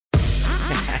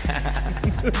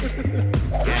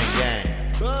Gang, gang.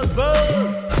 Buzz,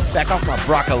 buzz. Back off my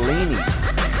broccolini.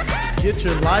 Get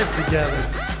your life together.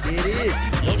 It is.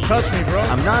 Don't touch me, bro.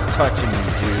 I'm not touching you,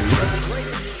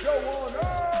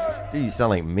 dude. You sound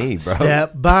like me, bro.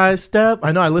 Step by step.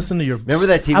 I know. I listen to your. Remember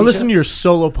that TV I listen show? to your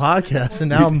solo podcast, and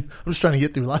now I'm just trying to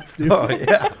get through life, dude. Oh,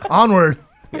 yeah. Onward.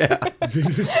 Yeah.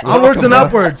 Onwards and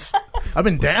upwards. I've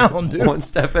been down, dude. One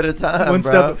step at a time, One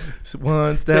bro.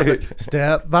 step, Dude.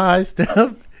 step by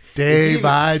step, day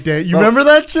by day. You Bro, remember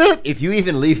that shit? If you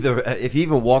even if you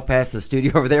even walk past the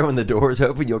studio over there when the door's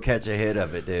open, you'll catch a hit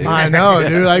of it, dude. I know,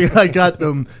 dude. I got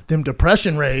them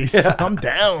depression rays. Yeah. I'm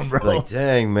down, bro. Like,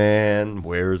 dang, man,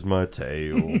 where's my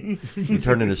tail? You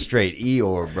turn into straight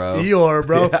Eeyore, bro. Eeyore,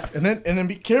 bro. Yeah. And then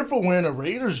be careful wearing a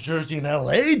Raiders jersey in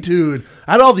LA, dude.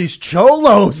 I had all these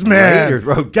cholos, man. Raiders,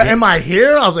 bro. In my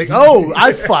hair, I was like, oh,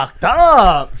 I fucked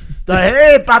up. The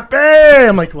hey, papi.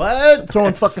 I'm like, what?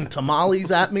 Throwing fucking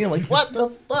tamales at me. I'm like, what the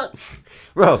fuck?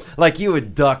 Bro, like you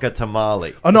would duck a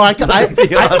tamale. Oh, no, I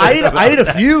ate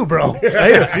a few, bro.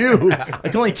 I ate a few. I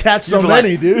can only catch so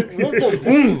many, dude.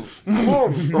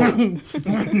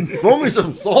 Throw me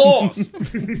some sauce.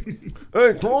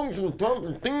 Hey, throw me some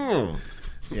something.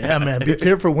 Yeah, man. Be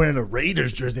careful wearing a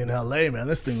Raiders jersey in L.A., man.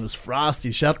 This thing was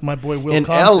frosty. Shout out to my boy Will In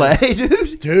Compton. LA,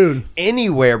 dude? Dude.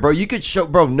 Anywhere, bro. You could show,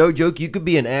 bro, no joke, you could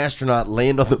be an astronaut,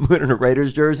 land on the moon in a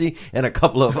Raiders jersey, and a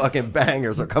couple of fucking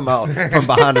bangers will come out from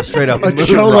behind a straight up A moon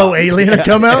cholo rock. alien to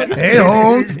come out. Hey,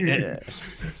 Holmes. Yeah.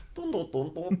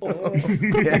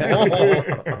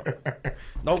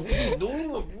 No, what are you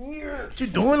doing up here? What you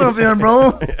doing up here,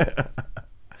 bro?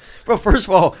 Bro, first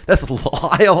of all, that's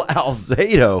Lyle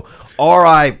Alzado,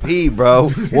 R.I.P., bro.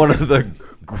 One of the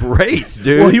greats,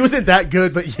 dude. Well, he wasn't that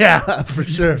good, but yeah, for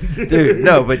sure. Dude,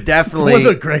 no, but definitely. One of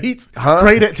the greats? Huh?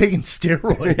 Great at taking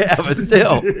steroids. Yeah, but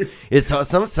still, it's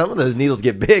some of those needles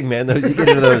get big, man. Those you get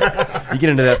into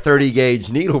that 30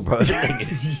 gauge needle, bro. That thing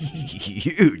is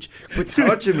huge. Quit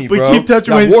touching me, But bro. keep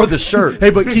touching I me. wore the shirt. Hey,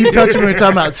 but keep touching me when you're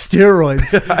talking about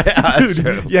steroids. Yeah, that's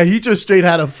true. Yeah, he just straight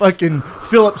had a fucking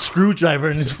Phillips screwdriver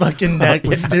in his fucking neck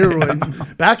with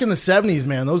steroids. Back in the 70s,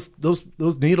 man, those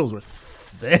needles were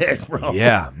thick, bro.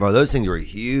 Yeah, bro, those things were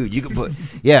huge. You could put,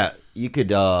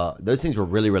 those things were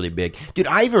really, really big. Dude,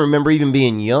 I even remember even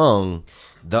being young,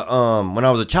 when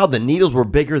I was a child, the needles were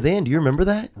bigger then. Do you remember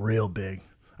that? Real big.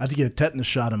 I had to get a tetanus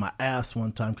shot in my ass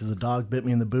one time because a dog bit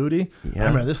me in the booty. Yeah. I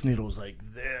remember this needle was like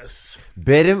this.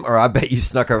 Bit him, or I bet you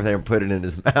snuck over there and put it in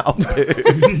his mouth, dude.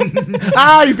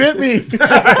 He bit me.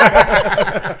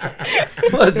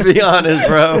 Let's be honest,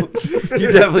 bro.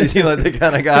 You definitely seem like the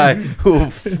kind of guy who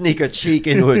will sneak a cheek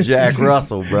into a Jack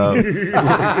Russell, bro.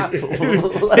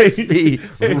 Let's be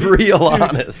real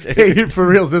honest. Dude. Hey, for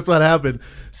reals, this is what happened.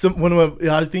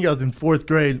 I think I was in 4th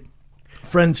grade.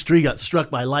 Friend's tree got struck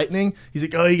by lightning. He's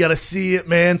like, oh, you got to see it,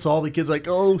 man. So all the kids are like,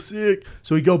 oh, sick.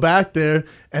 So we go back there,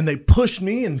 and they push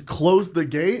me and close the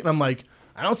gate. And I'm like,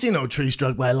 I don't see no tree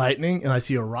struck by lightning. And I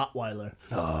see a Rottweiler.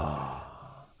 Oh.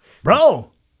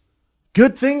 Bro,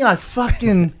 good thing I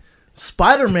fucking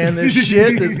Spider-Man this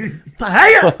shit.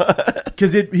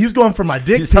 Because he was going for my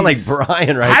dick. You sound like piece.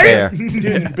 Brian right there.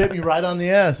 Dude, he bit me right on the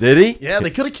ass. Did he? Yeah,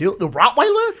 they could have killed the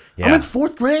Rottweiler. Yeah. I'm in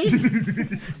 4th grade.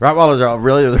 Rottweilers are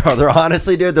really, they're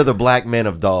honestly, dude, they're the black men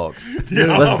of dogs.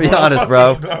 Let's be honest,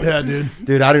 bro. Yeah, dude.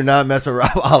 Dude, I do not mess with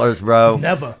Rottweilers, bro.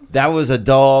 Never. That was a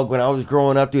dog when I was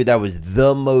growing up, dude. That was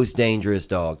the most dangerous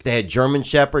dog. They had German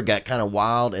Shepherd, got kind of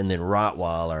wild, and then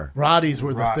Rottweiler. Rotties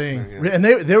were the Rots, thing. man, yeah. And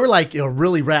they were like a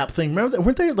really rap thing. Remember that?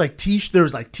 Weren't they like there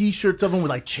was like t-shirts of them with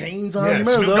like chains on them? Yeah,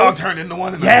 Remember Snoop those? Dogg turned into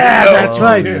one. In the Yeah, video. that's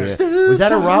right. Yeah. Snoop Was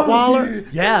that a Dogg. Rottweiler?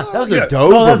 Yeah. That was Yeah. a Doberman.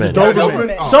 No, that was a Doberman.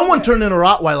 Doberman. Oh, Someone turned into a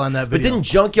Rottweiler on that But video. didn't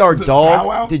Junkyard Was it Bow Dog,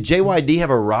 Wow? did JYD have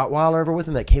a Rottweiler ever with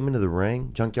him that came into the ring?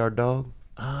 Junkyard Dog?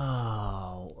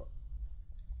 Oh,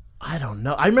 I don't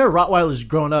know. I remember Rottweilers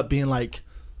growing up being like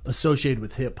associated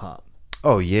with hip hop.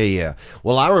 Oh, yeah, yeah.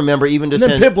 Well, I remember even And just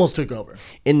then pit bulls took over.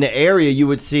 in the area, you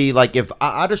would see, like, if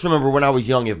I just remember when I was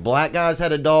young, if black guys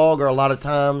had a dog, or a lot of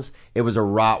times it was a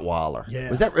Rottweiler. Yeah.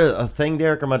 Was that really a thing,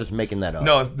 Derek, or am I just making that up?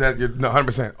 No, it's that. You're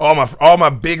 100%. All my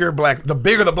bigger black. The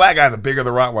bigger the black guy, the bigger the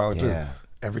Rottweiler too. Yeah.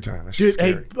 Every time. That Dude, shit's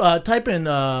hey, scary. type in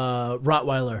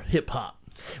Rottweiler hip hop.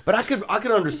 But I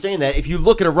could understand that. If you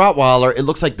look at a Rottweiler, it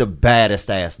looks like the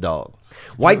baddest ass dog.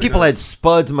 White really people does. had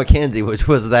Spuds McKenzie, which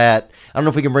was that. I don't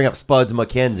know if we can bring up Spuds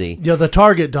McKenzie. Yeah, the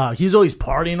Target dog. He's always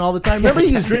partying all the time. Remember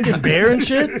he was drinking beer and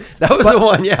shit? That was the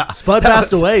one, yeah. Spud That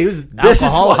passed was- away. He was This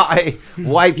alcoholic. is why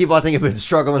white people, I think, have been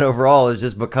struggling overall, is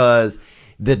just because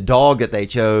the dog that they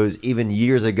chose, even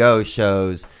years ago,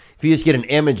 shows, if you just get an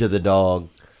image of the dog,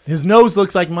 His nose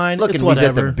looks like mine. Look It's at him. He's at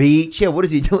whatever. the beach. Yeah, what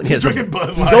is he doing? He has, Drinking Bud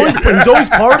He's Light. always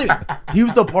partying. He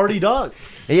was the party dog.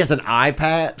 he has an eye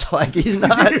patch. Like he's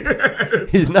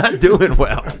not doing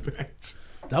well.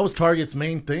 That was Target's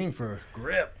main thing for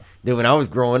grip. Dude, when I was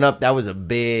growing up, that was a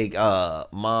big.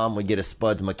 Mom would get a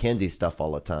Spuds McKenzie stuff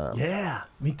all the time. Yeah,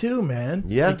 me too, man.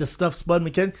 Yeah. Like the stuff Spud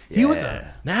McKenzie. He was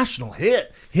Yeah. a national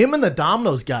hit. Him and the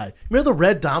Domino's guy. Remember the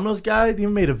red Domino's guy? They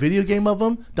even made a video game of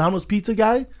him. Domino's pizza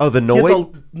guy. Oh, the He had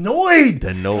Noid? Noid.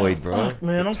 The Noid, bro. Fuck,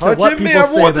 man, I don't care what Touching me, people I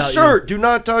say wore the about shirt. Do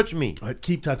not touch me.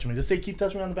 Keep touching me. Just say keep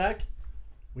touching me on the back.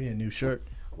 We need a new shirt.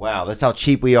 Wow, that's how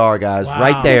cheap we are, guys. Wow.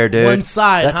 Right there, dude. One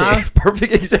side, That's huh? a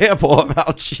perfect example of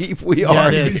how cheap we Yeah,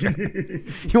 are. it is.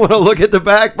 You want to look at the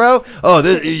back, bro? Oh,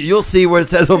 you'll see what it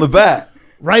says on the back.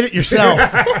 Write it yourself.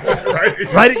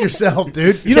 Write it yourself,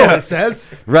 dude. You know what it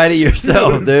says. Write it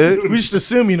yourself, dude. We just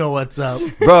assume you know what's up.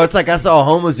 Bro, it's like I saw a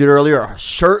homeless dude earlier,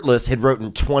 shirtless, had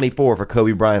written 24 for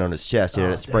Kobe Bryant on his chest. He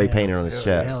had it spray painted on his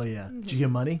chest. Hell yeah. Did you get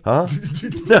money? Huh?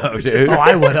 No, dude. Oh,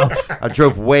 I would have. I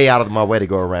drove way out of my way to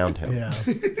go around him. Yeah.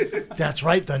 That's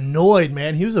right. The Noid,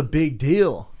 man. He was a big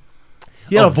deal.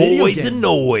 He had a video Avoid game. the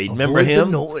Noid. Remember Avoid the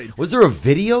him? Noid. Was there a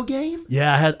video game?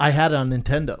 Yeah, I had it on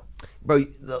Nintendo. Bro,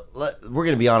 we're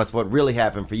going to be honest. What really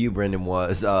happened for you, Brendan,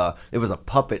 was it was a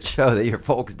puppet show that your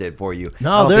folks did for you. I No,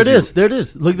 don't there it think is. There it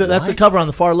is. Look, that's the What? cover on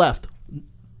the far left.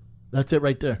 That's it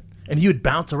right there. And he would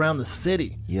bounce around the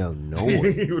city. Yo,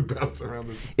 Noid. He would bounce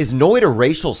around. Is Noid a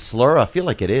racial slur? I feel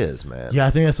like it is, man. Yeah, I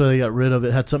think that's why they got rid of it.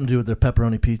 It had something to do with their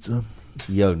pepperoni pizza.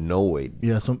 Yo, Noid.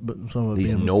 Yeah, some of it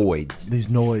These being- Noids. These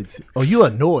Noids. Oh, you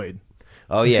a Noid.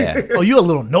 Oh, yeah. Oh, you a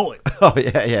little Noid. Oh,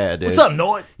 yeah, dude. What's up,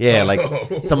 Noid? Yeah, like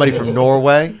somebody from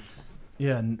Norway.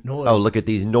 Yeah, Noid. Oh, look at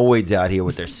these Noids out here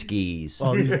with their skis.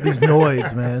 Oh, these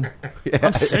Noids, man. Yeah,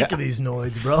 I'm sick of these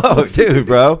Noids, bro. Oh, dude,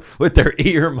 bro, with their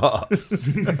earmuffs.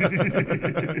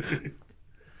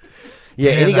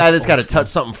 Yeah, Man, any guy that's that's got to touch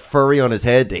something furry on his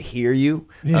head to hear you,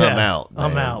 Yeah, I'm out.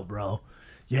 I'm man. out, bro.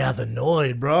 Yeah, the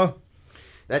Noid, bro.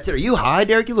 That's it. Are you high,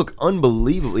 Derek? You look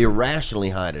unbelievably irrationally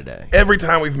high today. Every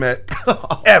time we've met,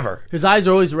 ever, His eyes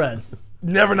are always red.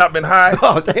 never not been high.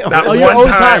 Oh, damn. Not Oh, you're one always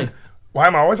time. high. Why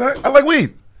am I always high? I like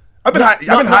weed. I've been high.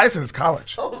 I've been high since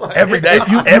college. Every day.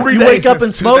 Every you day wake up since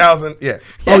and smoke? 2000. Yeah.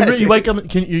 Oh, you wake up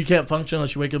and you can't function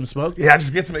unless you wake up and smoke? Yeah. It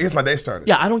just gets my day started.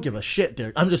 Yeah, I don't give a shit,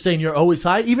 Derek. I'm just saying you're always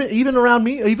high, even around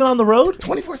me, even on the road.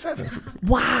 24/7.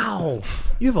 Wow,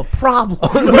 you have a problem.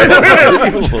 You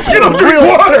don't drink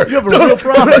water. You have a real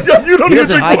problem. You don't He even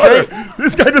doesn't drink hydrate? water.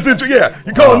 This guy doesn't drink. Yeah.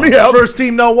 You calling me out? First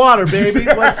team, no water, baby.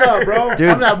 What's up, bro? Dude. I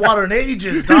haven't had water in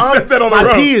ages, dog. said that on the My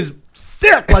road. pee is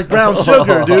thick like brown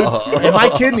sugar, dude. And my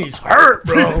kidneys hurt,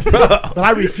 bro. But I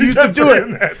refuse to do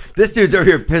it. This dude's over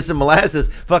here pissing molasses,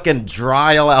 fucking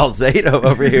dry Alzado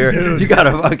over here. You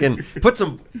gotta fucking put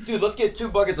some, dude. Let's get 2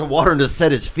 buckets of water and just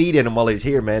set his feet in him while he's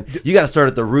here, man. You gotta start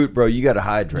at the root, bro. You gotta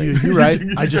hydrate, You're right.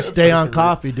 I just stay on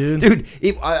coffee, dude. dude.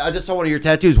 I just saw one of your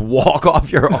tattoos walk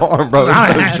off your arm, bro.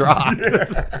 It's so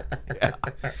dry.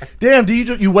 Damn, do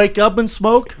you wake up and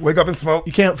smoke? Wake up and smoke.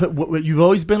 You can't. You've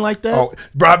always been like that. Oh,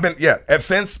 bro, I've been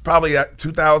since probably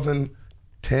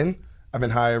 2010. I've been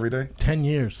high every day. 10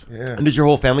 years. Yeah. And does your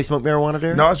whole family smoke marijuana,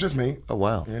 Derek? No, it's just me. Oh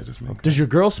wow. Yeah, just me. Does your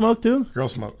girl smoke too? Girl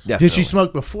smokes. Yeah. Did she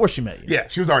smoke before she met you? Yeah,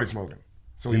 she was already smoking.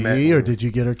 So we met. Or did you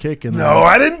get her kicking? No,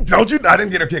 I didn't. Don't you? I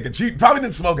didn't get her kicking. She probably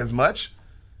didn't smoke as much.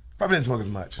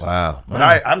 Wow. But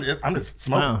I'm just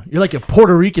smoking. Wow, you're like a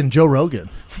Puerto Rican Joe Rogan,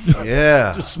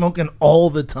 Yeah. just smoking all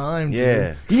the time. Dude.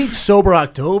 Yeah. You need sober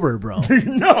October, bro.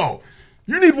 No,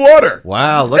 you need water.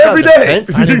 Wow. Look Every how day.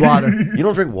 defensive. I need water. You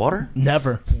don't drink water?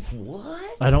 Never. What?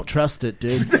 I don't trust it,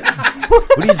 dude.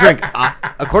 What do you drink?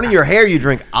 According to your hair, you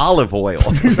drink olive oil.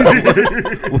 So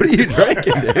what are you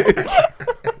drinking, dude?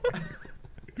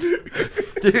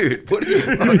 Dude, what are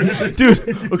you?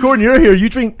 Dude, according to your hair, you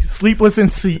drink Sleepless in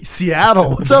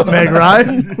Seattle. What's up, Meg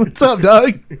Ryan? What's up,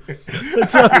 Doug?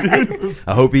 What's up, dude?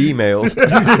 I hope he emails.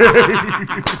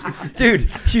 Dude,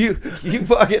 you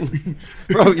fucking,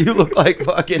 bro, you look like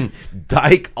fucking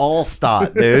Dyke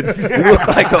Alstott, dude. You look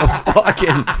like a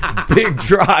fucking big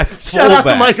drive Shout out to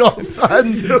fullback. Mike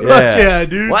Alstott. Fuck yeah,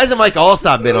 dude. Why hasn't Mike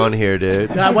Alstott been on here,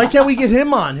 dude? God, why can't we get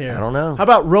him on here? I don't know. How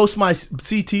about roast my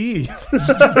CTE?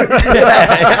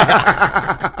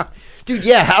 Dude,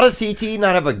 yeah, how does CTE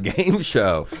not have a game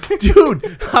show? Dude,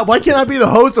 why can't I be the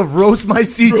host of Roast My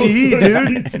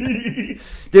CTE, dude?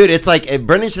 Dude, it's like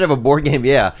Brendan should have a board game,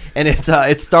 yeah. And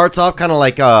it starts off kind of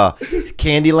like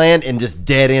Candyland and just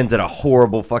dead ends at a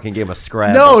horrible fucking game of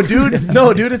Scrabble. No,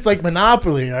 dude, it's like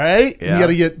Monopoly, all right? Yeah. You got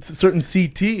to get certain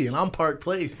CT, and I'm Park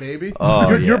Place, baby.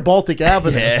 Oh, you're Baltic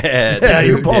Avenue. Yeah,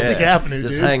 you're dude, Baltic Avenue,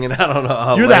 just dude. hanging out on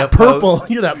a You're that purple.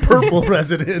 You're that purple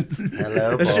resident.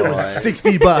 Hello, That shit was boy.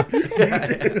 $60.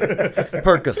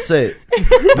 Percocet.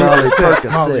 Molly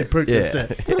Percocet.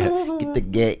 Percocet. Yeah.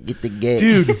 Get the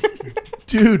gate.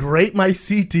 Dude, rate my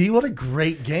CT. What a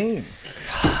great game.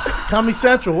 Comedy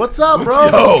Central, what's up, bro?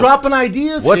 Yo. Just dropping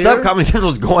ideas What's here. up? Comedy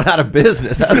Central's going out of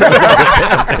business. That's what's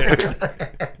up with them,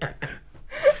 dude.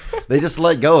 They just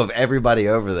let go of everybody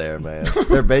over there, man.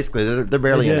 They're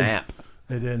barely They an did. app.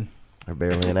 They did. They're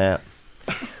barely an app.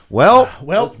 Well,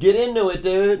 Well- let's get into it,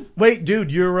 dude. Wait, dude,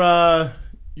 you're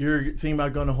thinking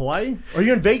about going to Hawaii? Or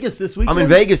you're in Vegas this weekend? I'm in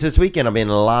Vegas this weekend. I'm in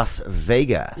Las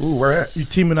Vegas. Ooh, where at? You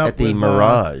teaming up At the with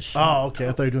Mirage. Oh, okay.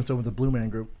 I thought you were doing something with the Blue Man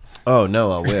Group. Oh,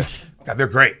 no, I wish. God, they're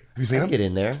great. Have you seen them? Get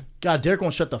in there. God, Derek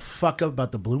won't shut the fuck up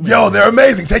about the Blue Man Yo, Group. they're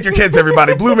amazing. Take your kids,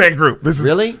 everybody. Blue Man Group. This is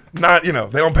Really? not, they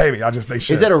don't pay me. They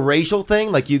should. Is that a racial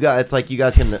thing? Like it's like you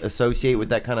guys can associate with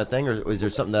that kind of thing, or is there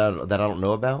something that I don't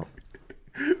know about?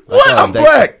 what? Like, I'm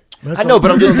black. I know,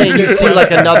 but I'm just saying you see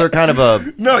like another kind of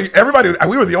a No, everybody.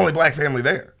 We were the only black family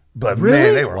there. But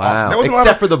man, they were awesome. There wow. wasn't a lot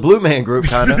Except for the Blue Man Group,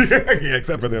 kind of. yeah,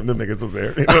 except for them. Them niggas was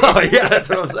there. Oh yeah, that's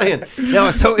what I'm saying. Now,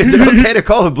 so is it okay to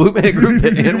call the Blue Man Group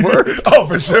the N-word? Oh,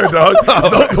 for sure, dog.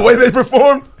 The way they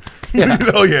performed. Yeah.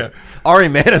 Oh yeah. Ari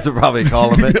Manis would probably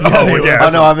call him it. Oh, yeah. Oh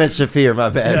no, I meant Shafir. My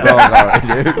bad.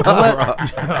 Wrong, dude.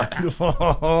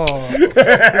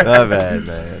 My bad,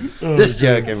 man. Just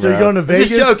joking, bro. So you're going to Vegas?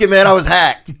 Just joking, man. I was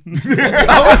hacked.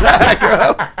 I was hacked,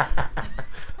 bro.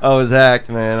 I was hacked,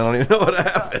 man. I don't even know what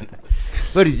happened.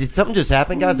 But did something just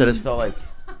happen, guys? I just felt like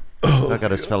I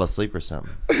just fell asleep or something.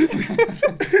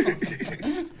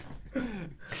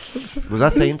 Was I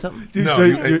saying something? Dude, No, so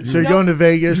you- you're going to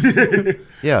Vegas.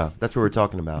 Yeah, that's what we're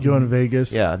talking about. Going to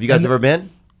Vegas. Yeah, have you guys ever been?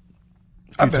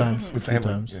 I've been times. with Few family.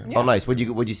 times. Yeah. Oh, nice.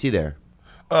 What'd you see there?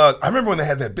 I remember when they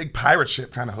had that big pirate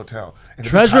ship kind of hotel. And the big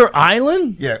Treasure pi-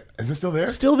 Island? Yeah, is it still there?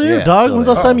 Still there, Yeah, dog? still When's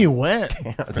the last there. time you went?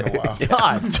 It's been a while.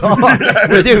 God, dog.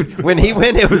 Well, dude, when he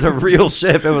went, it was a real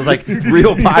ship. It was like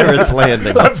real pirates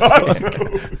landing. I thought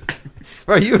so.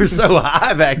 Bro, you were so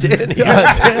high back then.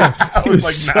 God damn. I He was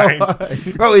was like 9.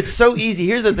 high. Bro, it's so easy.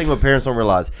 Here's the thing what parents don't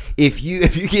realize. If you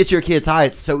get your kids high,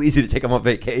 it's so easy to take them on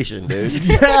vacation, dude.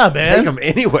 Yeah, man. Take them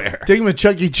anywhere. Take him to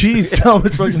Chuck E. Cheese. Tell him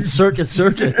it's fucking circus.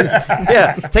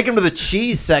 Yeah, take them to the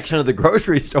cheese section of the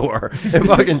grocery store and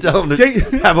fucking tell them to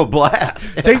Take- have a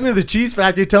blast. Take me to the cheese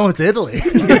factory. Tell him it's Italy.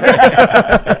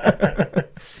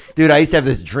 Dude, I used to have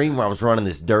this dream where I was running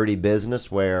this dirty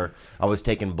business where I was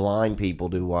taking blind people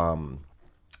to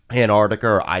Antarctica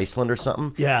or Iceland or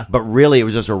something. Yeah. But really, it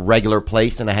was just a regular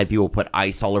place, and I had people put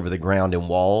ice all over the ground and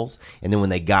walls. And then when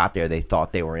they got there, they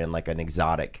thought they were in like an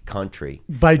exotic country.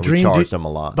 By And we dream, charged them a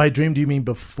lot. By dream, do you mean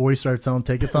before you started selling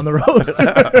tickets on the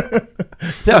road?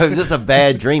 No, it was just a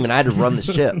bad dream, and I had to run the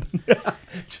ship.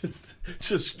 just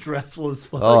stressful as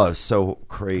fuck. Oh, it was so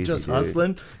crazy. Just dude.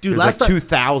 hustling, dude. There's Last like time,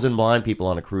 2,000 blind people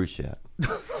on a cruise ship,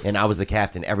 and I was the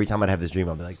captain. Every time I'd have this dream,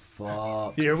 I'd be like,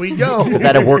 "Fuck!" here we go. I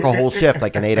had to work a whole shift,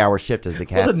 like an 8-hour shift as the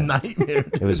What a captain. nightmare,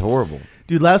 It was horrible.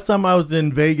 dude. Last time I was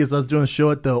in Vegas, I was doing a show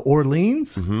at the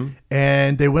Orleans,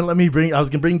 and they wouldn't let me bring. I was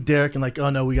gonna bring Derek, and like, oh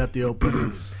no, we got the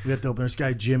opener. We got the opener. This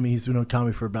guy Jimmy, he's been doing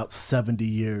comedy for about 70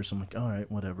 years. I'm like, all right,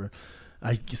 whatever.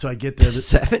 So I get there.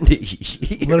 70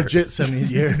 years. Legit 70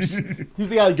 years. He was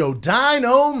the guy that go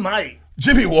dynamite.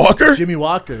 Jimmy Walker? Jimmy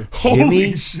Walker.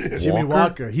 Holy shit. Jimmy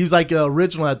Walker. He was like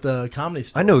original at the Comedy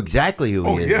Store. I know exactly who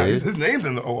Oh, he is, yeah. dude. His name's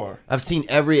in the OR. I've seen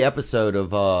every episode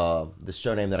of the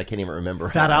show name that I can't even remember.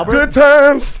 Fat Albert. Good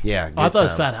times. Yeah. Oh, I Good thought it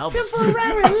was time. Fat Albert.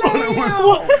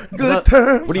 Good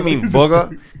times. What do you mean,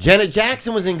 Booger? Janet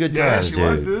Jackson was in Good Yeah, Times, she dude.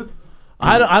 was, dude.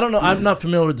 I don't know. I'm not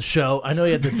familiar with the show. I know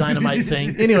he had the dynamite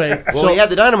thing. Anyway, Well, he had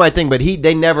the dynamite thing, but he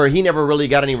never really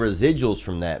got any residuals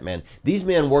from that, man. These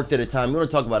men worked at a time. You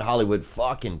want to talk about Hollywood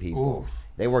fucking people? Ooh.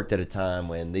 They worked at a time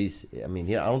when these. I mean,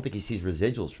 I don't think he sees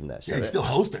residuals from that show. Yeah, he's still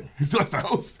hosting. He still has to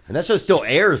host. And that show still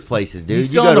airs places, dude. He's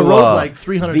still you go on the to, road like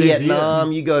 300 days a year.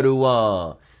 Vietnam. You go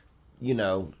to, you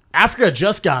know, Africa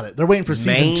just got it. They're waiting for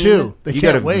Maine. season 2. They you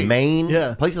can't go to wait. Maine.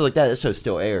 Yeah, Places like that. That show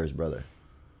still airs, brother.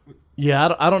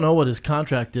 yeah. I don't know what his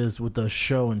contract is with the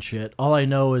show and shit. All I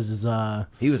know is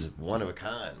He was one of a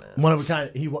kind, man. one of a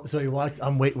kind. He walked.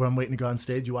 I'm waiting to go on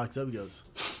stage. He walks up. He goes.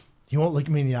 He won't look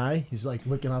me in the eye. He's like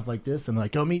looking off like this and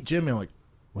like, go meet Jimmy. I'm like,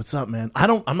 What's up, man?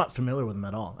 I'm not familiar with him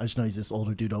at all. I just know he's this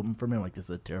older dude open for me. I'm like, this is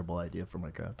a terrible idea for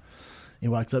my crowd. He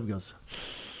walks up and goes,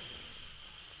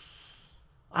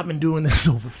 I've been doing this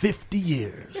over 50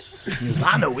 years. He goes,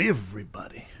 I know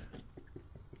everybody.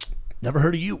 Never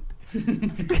heard of you.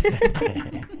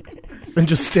 And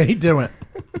just stayed there and went.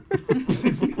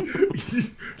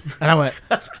 And I went,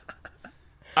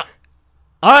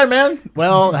 all right, man.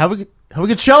 Well, have a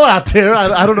good show out there.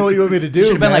 I don't know what you want me to do.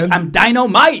 Should have been like, I'm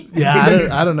dynamite. Yeah,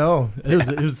 I don't know.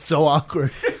 It was so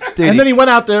awkward. Dude, and then he went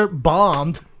out there,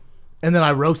 bombed, and then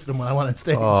I roasted him when I went on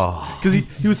stage. Because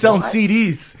he was selling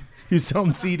CDs. He was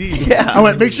selling CDs. Yeah. I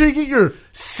went, make sure you get your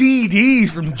CDs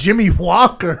from Jimmy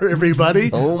Walker, everybody.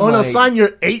 Oh, no, sign your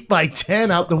 8x10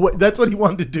 out the way. That's what he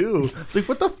wanted to do. It's like,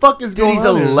 what the fuck is going on?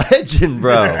 Dude, he's a legend,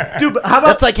 bro. Dude, but how about...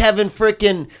 That's like having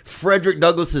freaking Frederick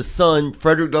Douglass's son,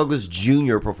 Frederick Douglass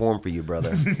Jr., perform for you,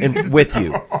 brother, and with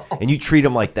you. And you treat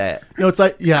him like that. You know, it's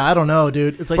like, yeah, I don't know,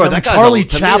 dude. It's like bro, Charlie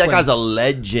Chaplin. That guy's a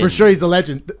legend. For sure, he's a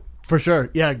legend. For sure.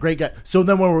 Yeah, great guy. So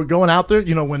then when we're going out there,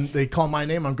 you know, when they call my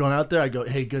name, I'm going out there, I go,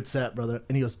 hey, good set, brother.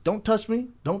 And he goes, don't touch me.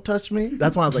 Don't touch me.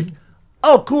 That's when I was like,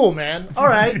 oh, cool, man. All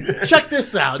right. Check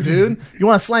this out, dude. You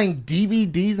want to slang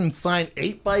DVDs and sign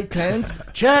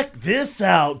 8x10s? Check this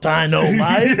out,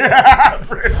 Dynamite.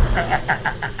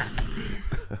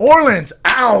 Orleans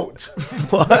out.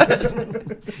 What?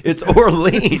 It's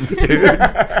Orleans, dude.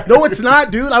 No, it's not,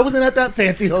 dude. I wasn't at that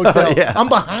fancy hotel. Yeah. I'm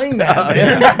behind that,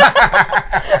 man.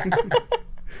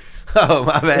 Oh,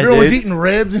 my bad, Everyone was dude. eating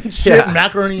ribs and shit,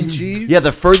 macaroni and cheese. Yeah,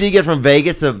 the further you get from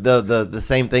Vegas, the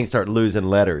same things start losing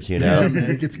letters, you know? Yeah,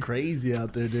 man, it gets crazy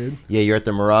out there, dude. Yeah, you're at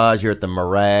the Mirage, you're at the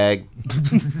Mirag,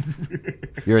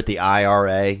 you're at the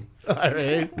IRA.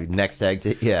 IRA. Next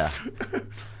exit, yeah.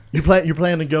 You're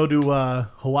planning to go to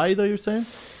Hawaii, though, you're saying?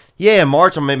 Yeah, in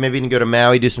March, I'm maybe going to go to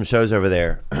Maui, do some shows over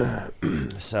there.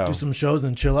 So do some shows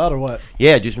and chill out, or what?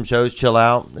 Yeah, do some shows, chill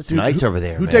out. It's Dude, nice over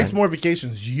there, Who man. takes more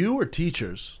vacations, you or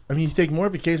teachers? I mean, you take more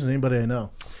vacations than anybody I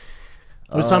know.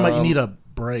 I was talking about you need a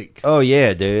break. Oh,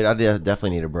 yeah, dude. I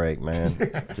definitely need a break, man.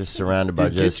 Just surrounded by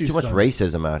just too much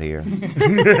racism out here.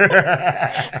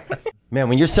 Man,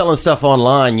 when you're selling stuff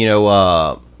online, you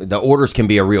know, the orders can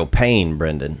be a real pain,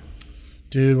 Brendan.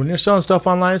 Dude, when you're selling stuff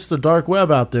online, it's the dark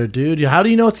web out there, dude. How do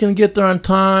you know it's going to get there on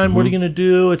time? Mm-hmm. What are you going to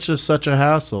do? It's just such a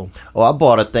hassle. Oh, I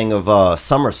bought a thing of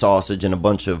summer sausage and a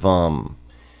bunch of,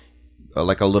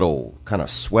 like a little kind of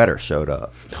sweater showed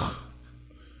up.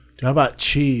 Dude, how about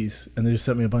cheese? And they just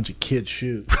sent me a bunch of kids'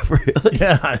 shoes. Really?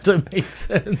 Yeah, it doesn't make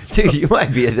sense. Dude, you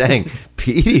might be a dang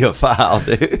pedophile,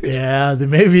 dude. Yeah,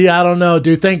 maybe, I don't know,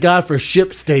 dude. Thank God for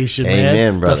ShipStation, man.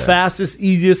 Amen, brother. The fastest,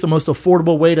 easiest, and most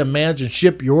affordable way to manage and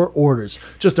ship your orders.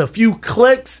 Just a few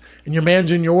clicks, and you're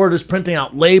managing your orders, printing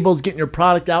out labels, getting your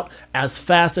product out as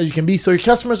fast as you can be, so your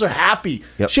customers are happy.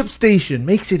 Yep. ShipStation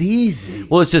makes it easy.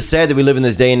 Well, it's just sad that we live in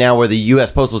this day now where the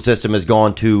U.S. postal system has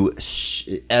gone to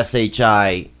SHIT.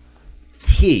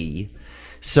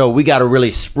 So we got to really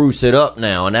spruce it up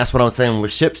now, and that's what I'm saying with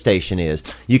ShipStation is.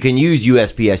 You can use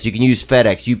USPS, you can use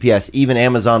FedEx, UPS, even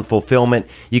Amazon Fulfillment.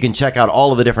 You can check out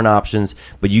all of the different options,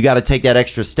 but you got to take that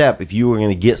extra step if you were going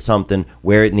to get something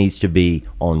where it needs to be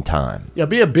on time. Yeah,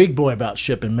 be a big boy about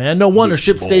shipping, man. No wonder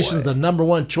ShipStation is the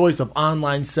 #1 choice of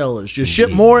online sellers. Just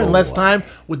ship more in less time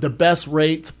with the best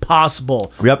rates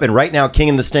possible. Yep, and right now, King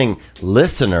and the Sting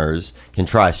listeners can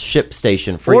try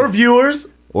ShipStation free. Or viewers.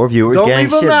 Don't gang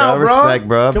leave them shit, out, bro. Respect,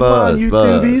 bro. Come on,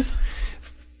 YouTubies.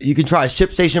 You can try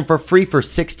ShipStation for free for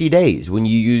 60 days when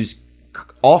you use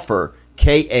offer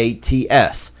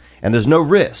KATS, and there's no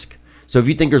risk. So if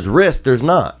you think there's risk, there's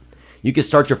not. You can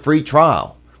start your free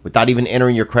trial without even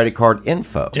entering your credit card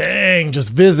info. Dang,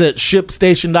 just visit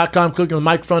ShipStation.com, click on the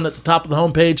microphone at the top of the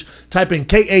homepage, type in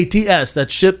KATS,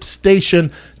 that's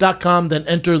ShipStation.com, then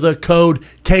enter the code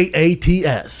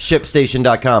KATS.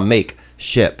 ShipStation.com, make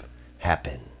ship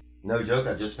happen. No joke,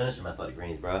 I just finished some athletic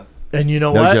greens, bro. And you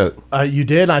know no what? Joke. You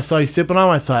did. I saw you sipping on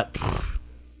them. I thought,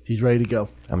 he's ready to go.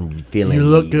 I'm feeling. You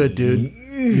look good, dude.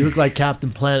 You look like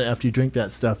Captain Planet after you drink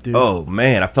that stuff, dude. Oh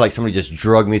man, I feel like somebody just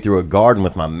drugged me through a garden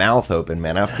with my mouth open,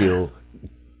 man. I feel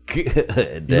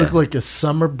good. You look like a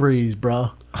summer breeze,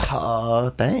 bro.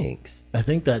 Oh, thanks. I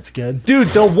think that's good. Dude,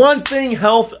 the one thing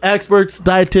health experts,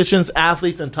 dietitians,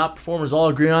 athletes, and top performers all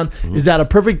agree on is that a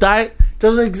perfect diet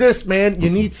doesn't exist, man. You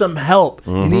need some help.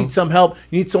 You need some help.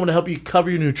 You need someone to help you cover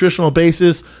your nutritional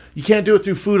basis. You can't do it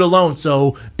through food alone.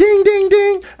 So, ding, ding,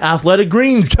 ding. Athletic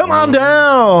Greens, come on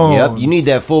down. Yep, you need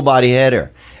that full body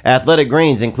header. Athletic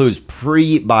Greens includes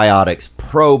prebiotics,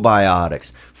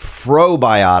 probiotics,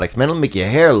 probiotics. Man, it'll make your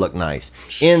hair look nice.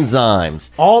 Enzymes.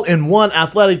 All in one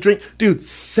athletic drink. Dude,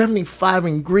 75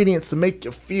 ingredients to make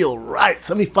you feel right.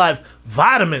 75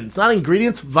 vitamins. Not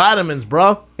ingredients, vitamins,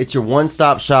 bro. It's your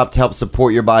one-stop shop to help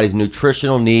support your body's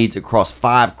nutritional needs across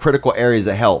 5 critical areas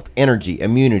of health: energy,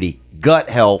 immunity, gut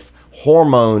health,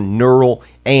 hormone, neural,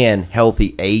 and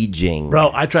healthy aging.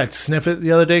 Bro, I tried to sniff it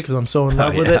the other day because I'm so in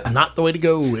love with it. Not the way to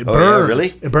go. It burns. Yeah, really?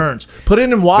 It burns. Put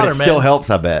it in water, But it man. still helps,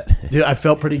 I bet. Dude, I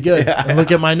felt pretty good. And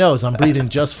look at my nose. I'm breathing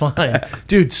just fine.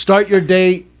 Dude, start your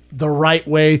day the right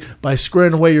way by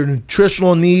squaring away your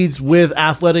nutritional needs with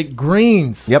Athletic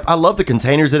Greens. Yep, I love the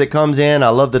containers that it comes in. I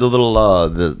love the little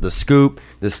the scoop.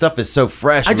 This stuff is so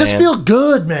fresh, I just feel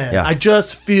good, man. Yeah. I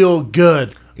just feel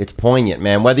good. It's poignant,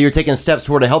 man. Whether you're taking steps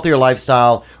toward a healthier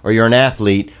lifestyle or you're an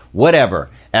athlete, whatever,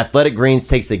 Athletic Greens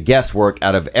takes the guesswork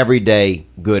out of everyday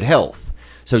good health.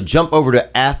 So jump over to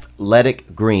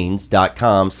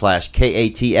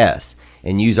athleticgreens.com/KATS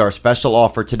and use our special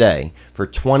offer today for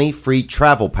 20 free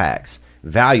travel packs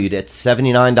valued at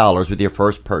 $79 with your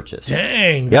first purchase.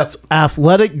 Dang. That's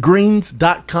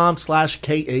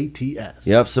athleticgreens.com/KATS.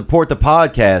 Yep, support the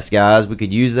podcast, guys. We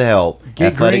could use the help.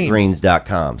 Get green.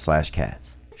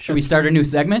 athleticgreens.com/cats. Should we start a new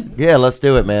segment? Yeah, let's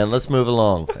do it, man. Let's move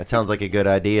along. That sounds like a good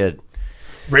idea.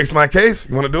 Race my case.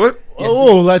 You want to do it?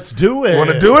 Oh, let's do it. Want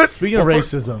to do it? Speaking of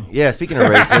racism. Yeah, speaking of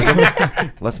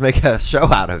racism, let's make a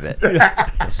show out of it.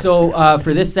 So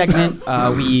for this segment,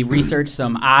 we researched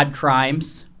some odd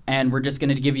crimes, and we're just going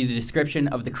to give you the description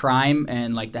of the crime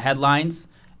and like the headlines,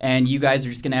 and you guys are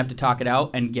just going to have to talk it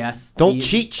out and guess. Don't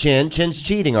cheat, Chin. Chin's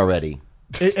cheating already.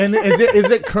 And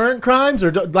is it current crimes or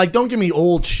don't give me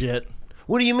old shit?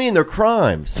 What do you mean they're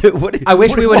crimes? I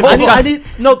wish we would have. You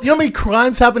know how many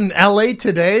crimes happen in L.A.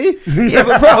 today? Yeah,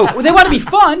 but bro. Well, they want to be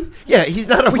fun. Yeah, he's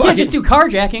not a We can't just do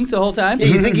carjackings the whole time. Yeah,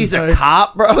 you think he's a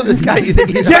cop, bro? This guy, you think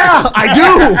he's Yeah, I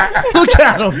do. Look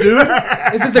at him, dude.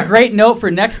 This is a great note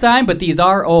for next time, but these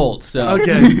are old. So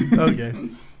Okay.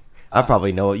 I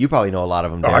probably know. You probably know a lot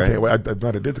of them, Oh, I Darren. can't wait. I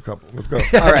might have did a couple. Let's go.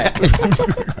 all right.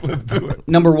 Let's do it.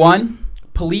 Number 1,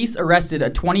 police arrested a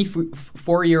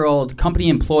 24-year-old company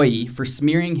employee for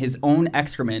smearing his own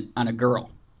excrement on a girl.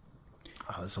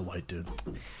 Oh, this is a white dude.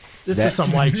 This is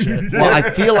some white shit. Well, I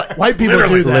feel like White people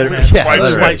do that, Literally, man. yeah, White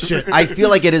That's shit. white shit. I feel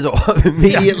like it is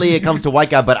immediately it comes to white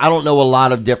guy, but I don't know a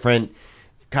lot of different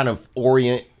kind of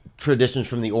traditions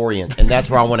from the Orient, and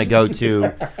that's where I want to go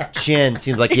to. Chin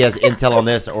seems like he has intel on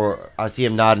this, or I see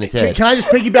him nodding his head. Can I just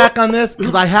piggyback on this?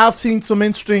 Because I have seen some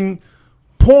interesting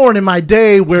porn in my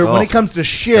day where when it comes to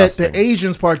shit, disgusting. the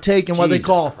Asians partake in what they Jesus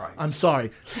call, Christ. I'm sorry,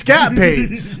 scat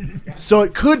babes. So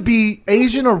it could be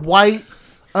Asian or white.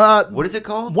 What is it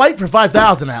called? White for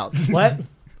 5,000 out. What?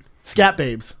 Scat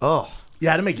babes. Oh,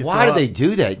 Yeah, to make you why do throw they up.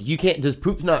 do that? You can't. Does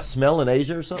poop not smell in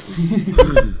Asia or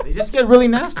something? They just get really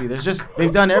nasty.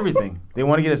 They've done everything. They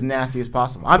want to get as nasty as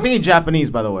possible. I'm thinking Japanese,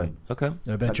 by the way. Okay.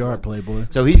 I bet you are, Playboy.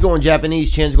 So he's going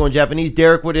Japanese. Chin's going Japanese.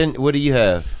 Derek, what do you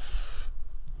have?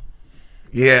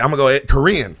 Yeah, I'm going to go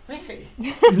Korean.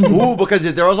 Ooh, because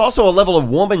there was also a level of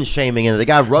woman shaming, and the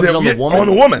guy rubbed it on the woman. On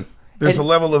the woman. There's a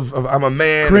level of I'm a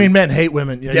man. Korean men hate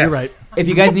women. Yeah, Yes. you're right. If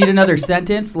you guys need another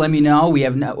sentence, let me know. We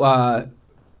have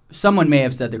someone may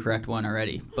have said the correct one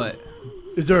already, but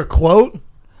Is there a quote?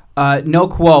 no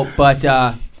quote. But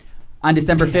on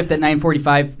December 5th at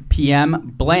 9:45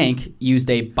 p.m., blank used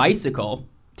a bicycle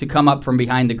to come up from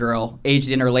behind the girl, aged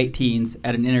in her late teens,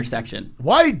 at an intersection.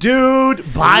 White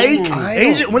dude, bike.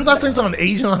 Asian. When's the last time saw an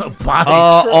Asian on a bike?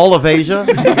 All of Asia.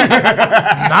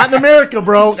 Not in America,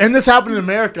 bro. And this happened in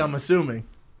America, I'm assuming.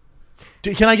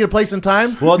 Can I get a place and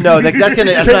time? Well, no, that's not Can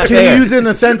fair. you use it in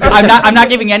a sentence? I'm not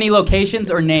giving any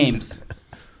locations or names.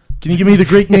 Can you give me the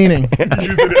Greek meaning? Can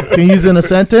you use it in a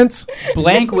sentence?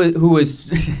 Blank, who has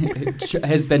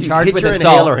been charged Hit with your assault,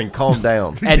 inhaler and calm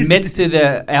down. admits to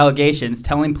the allegations,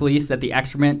 telling police that the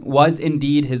excrement was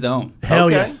indeed his own. Hell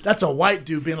Okay. yeah. That's a white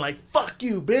dude being like, fuck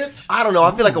you, bitch. I don't know.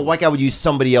 I feel like a white guy would use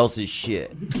somebody else's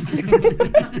shit.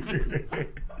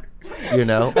 You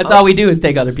know? That's all we do is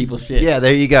take other people's shit. Yeah,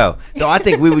 there you go. So I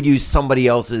think we would use somebody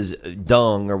else's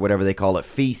dung or whatever they call it,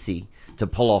 feces, to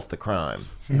pull off the crime.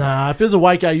 Nah, if there's a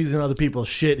white guy using other people's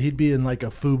shit, he'd be in like a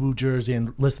FUBU jersey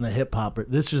and listen to hip hop.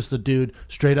 This is just a dude,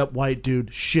 straight up white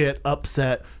dude, shit,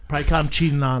 upset. Probably caught him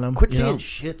cheating on him. Quit you know? saying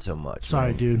shit so much. Sorry,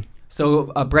 man. dude. So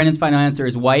Brandon's final answer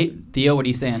is white. Theo, what are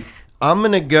you saying? I'm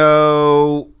going to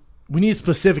go... We need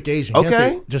specific Asian. You can't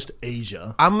Okay. say just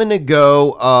Asia. I'm going to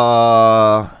go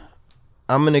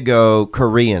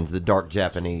Koreans, the dark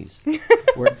Japanese.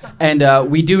 And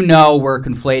we do know we're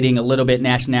conflating a little bit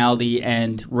nationality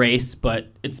and race, but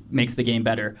it makes the game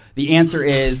better. The answer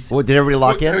is. What, did everybody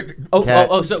lock in?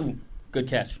 So good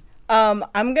catch.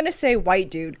 I'm gonna say white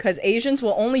dude because Asians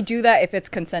will only do that if it's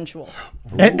consensual.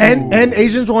 And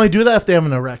Asians will only do that if they have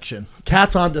an erection.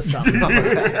 Cat's onto something.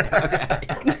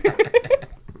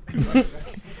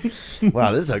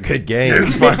 Wow, this is a good game.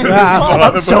 It's fun.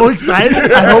 I'm so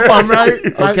excited. I hope I'm right.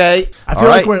 Okay.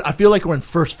 I feel like we're in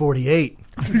first 48.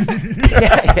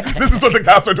 This is what the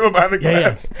cops are doing behind the Yeah,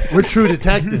 glass. we're true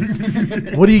detectives.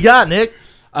 What do you got, Nick?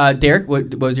 Derek,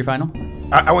 what was your final?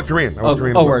 I went Korean. I was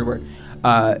Korean. as well. Word.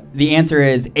 The answer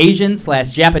is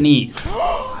Asian/Japanese.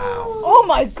 Oh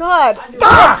my god!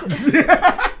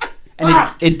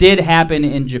 And it did happen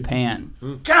in Japan.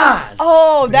 God.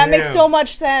 Oh, that makes Damn. so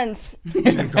much sense.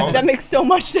 That makes so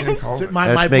much sense.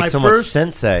 That makes so much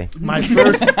sensei. My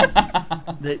first.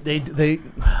 The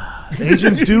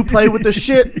Asians do play with the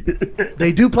shit.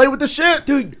 They do play with the shit.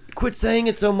 Dude, quit saying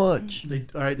it so much.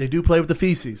 They do play with the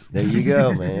feces. There you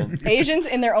go, man. Asians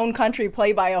in their own country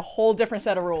play by a whole different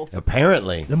set of rules.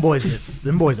 Apparently. Them boys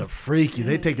are freaky.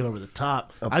 They take it over the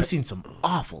top. I've seen some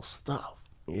awful stuff.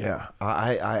 Yeah.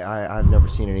 I've never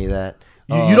seen any of that.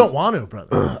 You don't want to,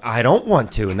 brother. I don't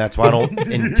want to, and that's why I don't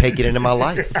take it into my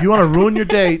life. If you want to ruin your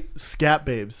date, scat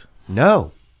babes.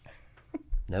 No.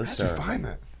 No, How'd you sir. find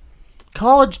that?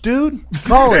 College, dude.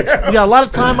 College. We got a lot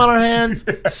of time on our hands.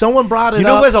 Someone brought it You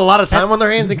know up. who has a lot of time on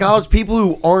their hands in college? People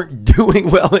who aren't doing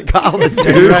well in college,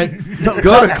 dude. Right? No,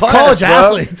 Go to class, college bro.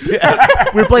 athletes.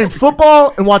 We were playing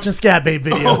football and watching scat babe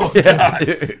videos. Yeah,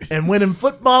 dude. And winning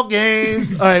football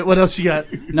games. All right, what else you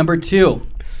got? Number 2.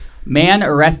 Man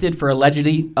arrested for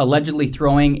allegedly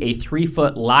throwing a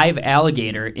 3-foot live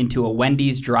alligator into a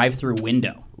Wendy's drive-through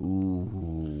window.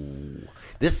 Ooh.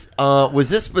 Was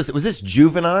this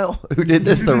Juvenile who did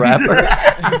this, the rapper?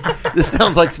 This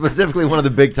sounds like specifically one of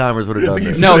the big timers would have done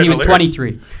this. No, he was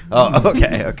 23. Oh,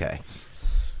 okay.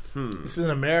 This is in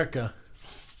America.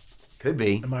 Could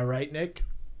be. Am I right, Nick?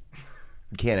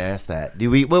 You can't ask that. Do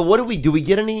we? Well, what do we? Do we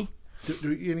get any? Do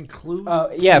we get any clues?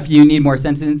 Yeah, if you need more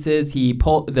sentences, the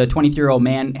 23-year-old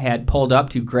man had pulled up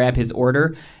to grab his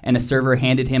order, and a server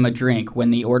handed him a drink.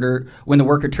 When the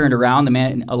worker turned around, the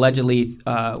man allegedly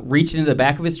reached into the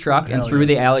back of his truck and threw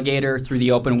the alligator through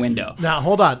the open window. Now,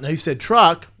 hold on. Now, you said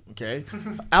truck. Okay.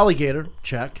 Alligator,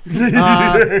 check.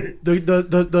 The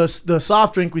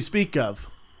soft drink we speak of.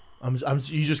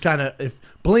 You just kind of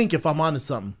blink if I'm onto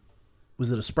something.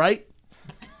 Was it a Sprite?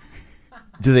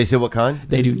 Do they say what kind?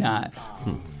 They do not.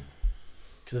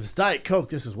 Because if it's Diet Coke,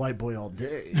 this is white boy all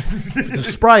day. If it's a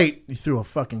Sprite, you threw a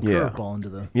fucking Yeah. curveball into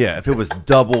the... Yeah, if it was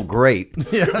double grape.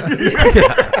 It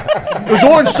was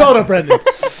orange soda, Brendan.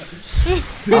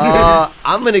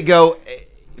 I'm gonna go.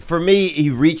 For me, he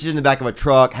reaches in the back of a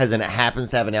truck, happens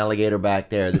to have an alligator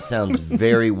back there. This sounds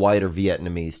very white or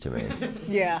Vietnamese to me.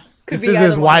 Yeah. This is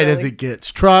as white as it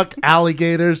gets. Truck,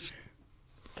 alligators.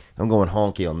 I'm going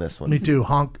honky on this one. Me too.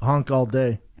 Honk all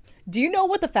day. Do you know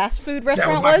what the fast food That was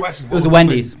restaurant my was? question. It was a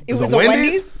Wendy's. It was a a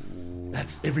Wendy's?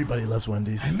 Wendy's? Everybody loves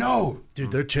Wendy's. No.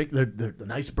 Dude, they're the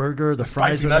nice burger, the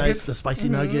fries spicy are nuggets? nice, the spicy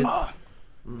nuggets.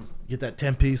 Get that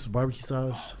 10-piece with barbecue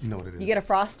sauce. You know what it is. You get a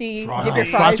frosty, Frosty. dip your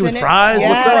fries Frosty in with it. fries?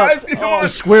 Yes. What's up? The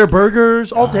square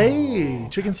burgers all day.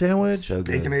 Chicken sandwich. So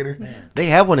good. Baconator. They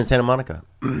have one in Santa Monica.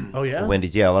 Oh yeah.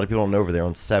 Wendy's. Yeah, a lot of people don't know over there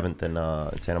on 7th and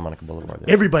Santa Monica Boulevard. There.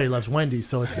 Everybody loves Wendy's,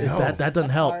 so that doesn't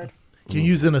help. hard. Can you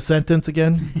use it in a sentence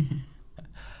again?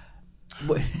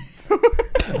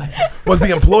 Was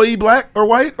the employee black or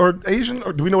white or Asian?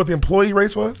 Or do we know what the employee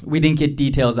race was? We didn't get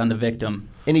details on the victim.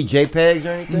 Any JPEGs or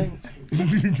anything?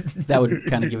 That would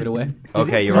kind of give it away.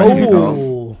 Okay, you're right. Good Oh.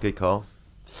 call. Good call.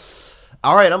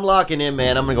 All right, I'm locking in,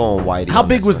 man. I'm gonna go on Whitey. How on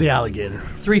big this was one. the alligator?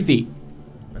 3 feet.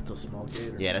 That's a small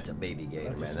gator. Yeah, that's a baby gator,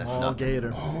 man. That's Small nothing.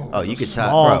 gator. Oh, you could tie,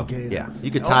 small bro. gator. Yeah,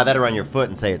 you could tie that around your foot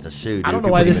and say it's a shoe. Dude. I don't know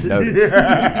People why wouldn't this is. even notice.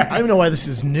 I don't even know why this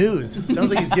is news. It sounds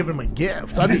like he's giving him a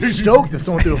gift. I'd be stoked if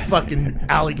someone threw a fucking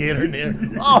alligator in there.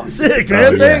 Oh, sick, man!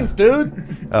 Oh, yeah. Thanks, dude.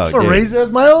 Oh, I'm gonna dude. raise it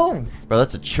as my own. Bro,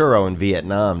 that's a churro in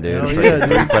Vietnam, dude. Hell yeah,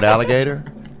 dude. 3-foot alligator.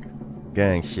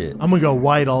 Gang shit. I'm gonna go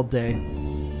white all day.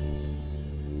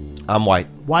 I'm white.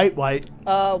 White.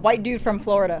 White dude from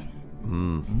Florida.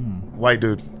 White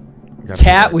dude. Got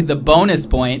Cat that. with the bonus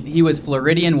point. He was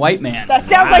Floridian white man. That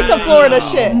sounds like some Florida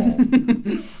shit.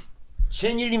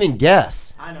 Chin, you didn't even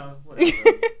guess. I know.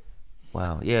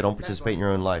 Wow. Yeah, don't participate in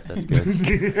your own life. That's good.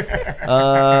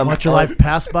 Watch your life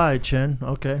pass by, Chin.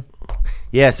 Okay.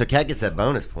 Yeah, so Cat gets that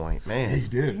bonus point. Man. You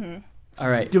did. All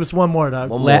right. Give us one more, dog.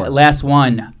 One more. Last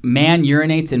one. Man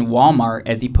urinates in Walmart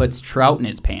as he puts trout in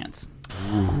his pants.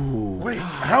 Wait,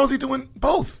 how is he doing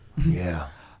both? Yeah.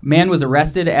 Man was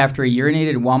arrested after he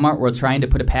urinated in Walmart while trying to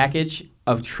put a package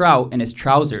of trout in his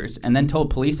trousers and then told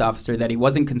police officer that he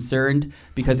wasn't concerned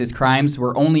because his crimes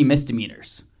were only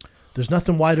misdemeanors. There's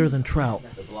nothing whiter than trout.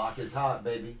 The block is hot,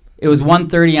 baby. It was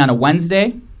 1:30 on a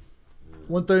Wednesday.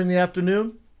 1:30 in the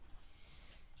afternoon.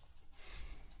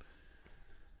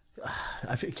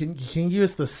 Can you give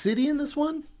us the city in this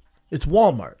one? It's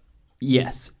Walmart.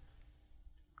 Yes.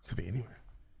 Could be anywhere.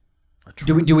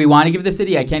 Do we want to give the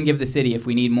city? I can give the city if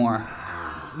we need more.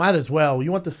 Might as well.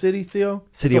 You want the city, Theo?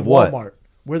 City It's of a what? Walmart.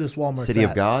 Where this Walmart? City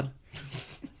of God?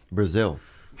 Brazil.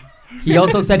 He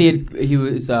also said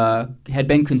had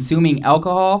been consuming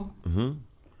alcohol.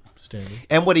 Standing.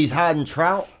 And what, he's hiding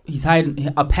trout? He's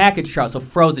hiding a packaged trout, so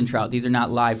frozen trout. These are not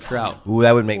live trout. Ooh,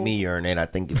 that would make me urinate. I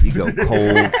think if you go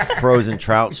cold, frozen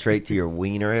trout straight to your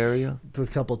wiener area. Put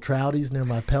a couple trouties near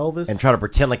my pelvis. And try to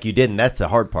pretend like you didn't. That's the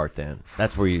hard part then.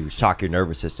 That's where you shock your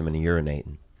nervous system into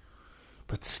urinating.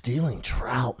 But stealing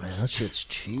trout, man, that shit's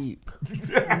cheap.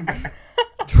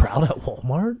 Trout at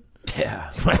Walmart?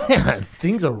 Yeah. Man,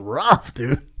 things are rough,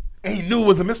 dude. And he knew it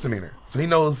was a misdemeanor. So he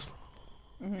knows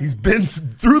he's been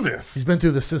through this. He's been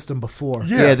through the system before.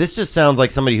 Yeah, this just sounds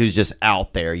like somebody who's just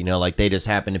out there, like they just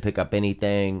happen to pick up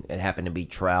anything. It happened to be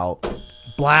trout.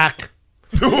 Black.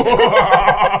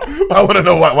 I want to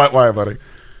know why, buddy.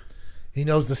 He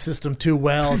knows the system too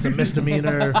well. It's a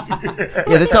misdemeanor.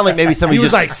 Yeah, this sounds like maybe somebody He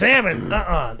was just like, salmon.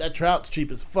 That trout's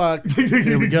cheap as fuck.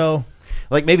 Here we go.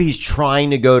 like maybe he's trying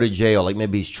to go to jail. Like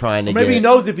maybe he's trying to Maybe get he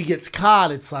knows if he gets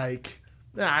caught, it's like,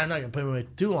 I'm not going to put him away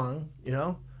too long,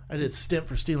 I did a stint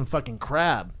for stealing fucking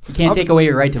crab. You can't take away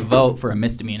your right to vote for a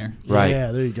misdemeanor. Right.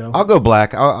 Yeah, there you go. I'll go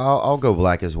black. I'll go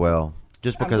black as well.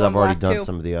 Just I'm because going I've already black, done too.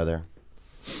 some of the other.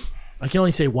 I can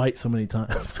only say white so many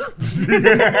times.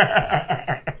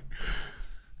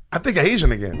 I think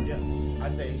Asian again. Yeah,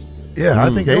 I'd say Asian too. Yeah, I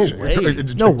think No Asian. way.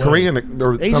 No No Korean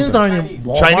or Asians something. aren't in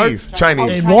Walmart.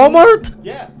 Chinese. In Walmart?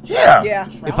 Yeah. Yeah. Yeah.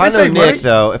 If I know say Nick, money.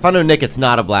 though, if I know Nick, it's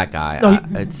not a black guy. No,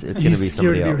 It's going to be He's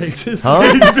scared somebody to be else. racist. Huh?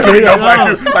 He's scared No,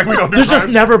 of- like we don't do There's just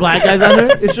crime. never black guys on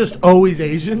there. It's just always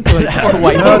Asians. Like,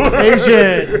 white no, it's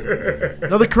Asian.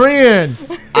 No, the Korean.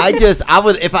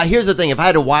 Here's the thing. If I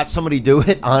had to watch somebody do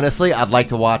it, honestly, I'd like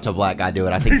to watch a black guy do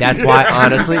it. I think that's why,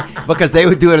 honestly, because they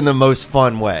would do it in the most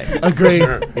fun way. Agreed.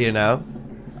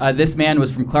 This man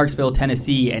was from Clarksville,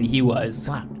 Tennessee, and he was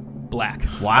Black. black.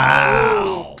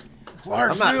 Wow.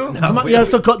 Clarksville. Yeah,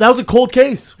 that was a cold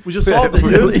case. We just solved it,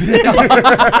 Really? dude.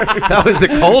 That was the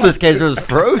coldest case. It was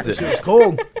frozen. It's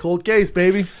cold. Cold case,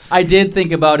 baby. I did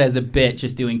think about as a bit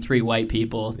just doing 3 white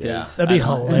people. 'cause Yeah. That'd be I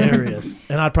don't know. hilarious.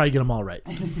 And I'd probably get them all right.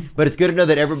 But it's good to know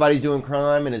that everybody's doing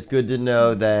crime, and it's good to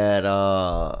know that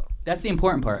That's the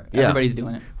important part. Yeah. Everybody's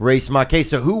doing it. race my case.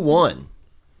 So who won?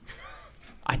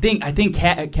 I think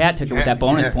Cat took it with that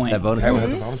bonus Yeah. point. That bonus That point.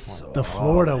 was the bonus point. The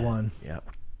Florida one. Yeah.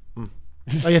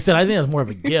 Like I said, I think that's more of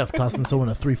a gift, tossing someone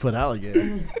a 3-foot alligator.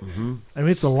 I mean,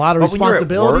 it's a lot of But when you're at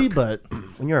responsibility, work- but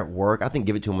When you're at work, I think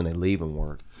give it to them when they leave and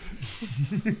work.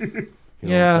 You know what I'm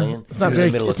yeah, saying? it's not You're in very,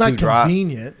 the middle it's of not two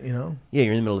convenient, Yeah,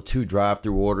 you're in the middle of 2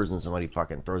 drive-through orders, and somebody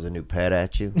fucking throws a new pet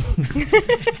at you.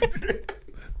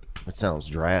 That sounds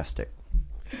drastic.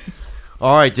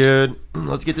 All right, dude.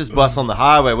 Let's get this bus on the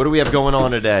highway. What do we have going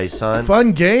on today, son?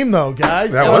 Fun game though,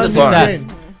 guys. That was a fun. good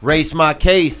game. Race my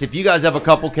case. If you guys have a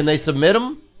couple, can they submit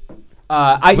them?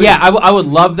 I would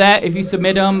love that if you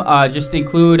submit them. Just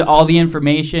include all the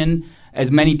information,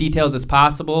 as many details as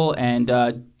possible, and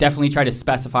definitely try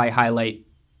to highlight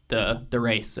the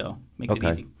race. So makes it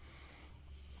Okay. easy.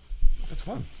 That's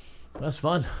fun. That's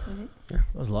fun. That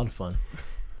was a lot of fun.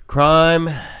 Crime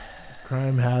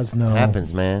Crime has no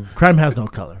happens, man. Crime has no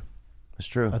color. It's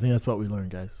true. I think that's what we learned,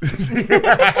 guys.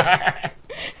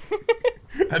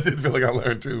 I did feel like I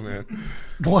learned too, man.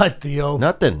 What, Theo?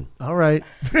 Nothing. All right.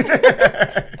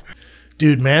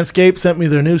 Dude, Manscaped sent me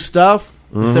their new stuff.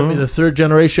 They sent me the 3rd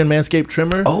generation Manscaped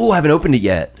trimmer. Oh, I haven't opened it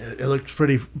yet. It looked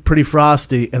pretty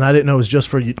frosty, and I didn't know it was just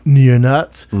for your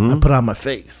nuts. I put it on my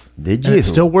face. Did And you? it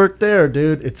still worked there,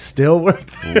 dude. It still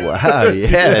worked there. Wow,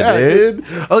 yeah, dude.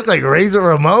 I look like Razor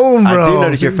Ramon, bro. I do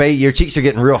notice your face. Your cheeks are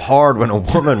getting real hard when a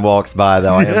woman walks by,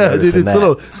 though. I am Yeah, noticing dude,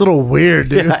 that. it's a little weird,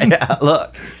 dude. Yeah,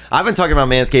 look. I've been talking about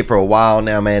Manscaped for a while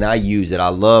now, man. I use it. I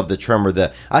love the trimmer.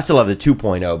 I still have the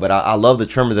 2.0, but I love the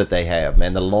trimmer that they have,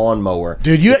 man. The lawnmower.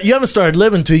 Dude, you haven't started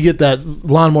living until you get that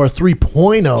lawnmower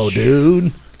 3.0,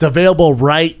 dude. It's available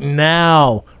right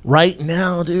now. Right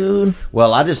now, dude.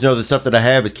 Well, I just know the stuff that I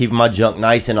have is keeping my junk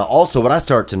nice. And also, what I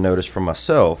start to notice for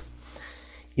myself,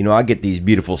 I get these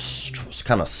beautiful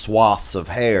kind of swaths of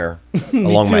hair.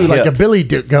 along my Dude, hips. like a billy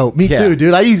goat. Me Yeah. too,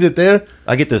 dude. I use it there.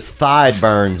 I get those thigh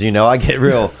burns, you know. I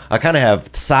kind of have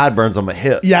sideburns on my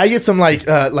hips. Yeah, I get some like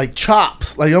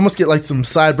chops. Like, I almost get like some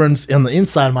sideburns on the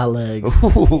inside of my legs.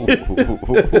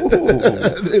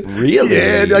 Really?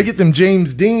 Yeah, dude, I get them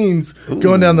James Deans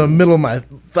going down the middle of my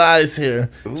thighs here.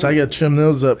 So I got to trim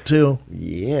those up too.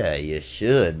 Yeah, you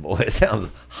should, boy. It sounds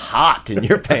hot in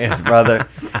your pants, brother.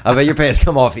 I bet your pants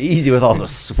come off easy with all the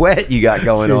sweat you got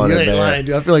going Dude, on you in ain't there. lying,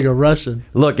 dude. I feel like a Russian.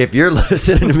 Look, if you're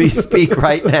listening to me speak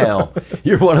right now,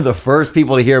 you're one of the first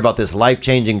people to hear about this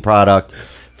life-changing product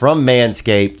from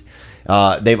Manscaped.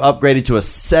 They've upgraded to a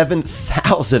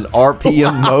 7,000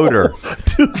 RPM motor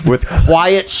with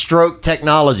quiet stroke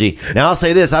technology. Now, I'll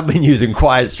say this. I've been using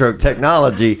quiet stroke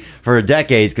technology for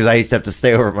decades because I used to have to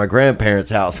stay over at my grandparents'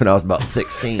 house when I was about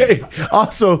 16. Hey,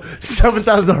 also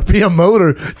 7,000 RPM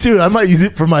motor, dude. I might use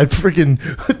it for my freaking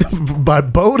my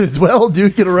boat as well,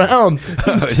 dude. Get around,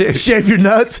 dude. shave your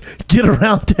nuts, get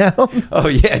around town, Oh,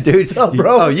 yeah, dude. up,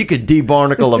 bro? Oh, you could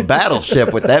debarnacle a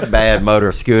battleship with that bad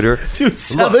motor scooter. dude.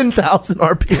 7,000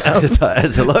 RPM,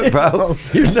 As a look, bro,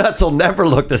 your nuts will never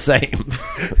look the same.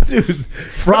 dude.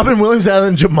 Robin Williams out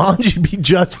in Jumanji be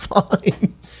just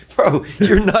fine. Bro,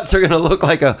 your nuts are gonna look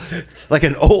like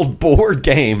an old board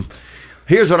game.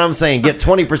 Here's what I'm saying. Get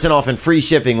 20% off and free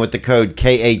shipping with the code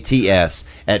KATS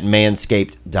at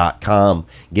manscaped.com.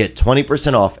 Get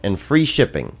 20% off and free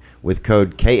shipping with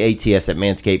code KATS at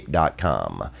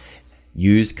manscaped.com.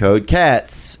 Use code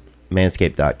CATS,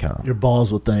 manscaped.com. Your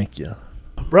balls will thank you,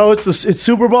 bro. It's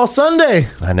Super Bowl Sunday.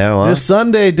 I know, huh? This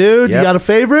Sunday, dude. Yep. You got a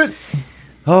favorite?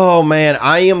 Oh, man,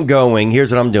 I am going.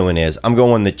 Here's what I'm doing is I'm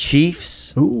going the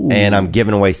Chiefs, and I'm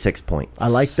giving away 6 points. I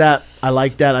like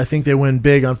that. I think they win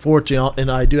big, unfortunately.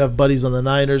 And I do have buddies on the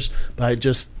Niners, but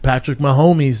Patrick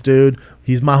Mahomes, dude.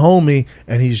 He's my homie,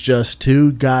 and he's just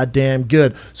too goddamn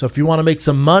good. So if you want to make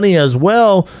some money as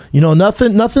well, you know,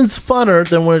 nothing's funner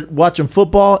than we're watching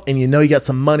football, and you know you got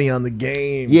some money on the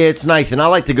game. Yeah, it's nice, and I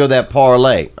like to go that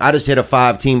parlay. I just hit a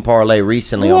 5-team parlay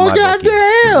recently on Well, my bookie.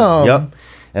 goddamn. Yep.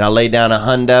 And I laid down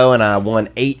 $100 and I won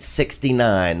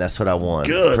 $869. That's what I won.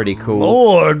 Good Pretty cool.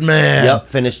 Lord, man. Yep.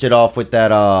 Finished it off with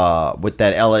that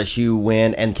LSU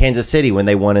win and Kansas City when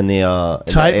they won in the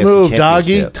Tight AFC move, doggy.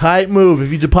 Championship. Tight move.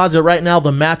 If you deposit right now,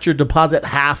 they'll match your deposit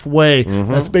halfway.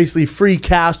 That's basically free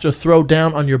cash to throw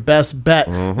down on your best bet.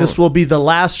 This will be the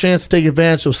last chance to take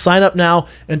advantage. So sign up now.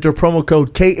 Enter promo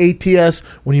code KATS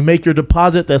when you make your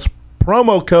deposit. That's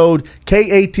promo code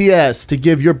KATS to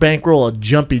give your bankroll a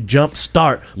jumpy jump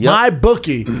start. Yep. My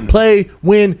bookie. Play,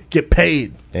 win, get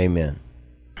paid. Amen.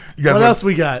 You guys What want, else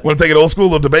we got? Want to take it old school,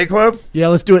 little debate club? Yeah,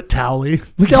 let's do it, Towley.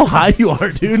 Look how high you are,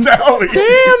 dude. Towley.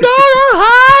 Damn, dog, I'm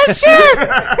high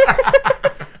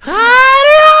shit.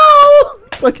 High.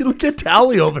 Fucking look at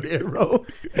Towley over there, bro.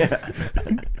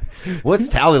 What's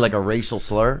tally, like a racial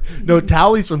slur? No,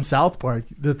 Towley's from South Park.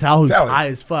 The Towley's Towley. high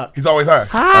as fuck. He's always high.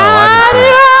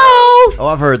 Oh,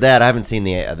 I've heard that. I haven't seen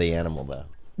the animal though.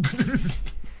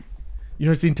 You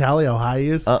never seen Towley how high he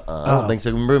is? I don't think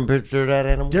so. Remember a picture of that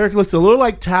animal? Derek looks a little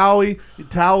like Towley.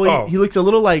 Oh. He looks a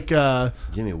little like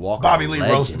Jimmy Walker. Bobby Lee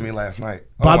legend. roasted me last night.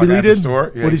 Bobby Lee at the did?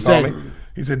 store. Yeah, What'd he saw say? me.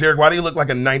 He said, Derek, why do you look like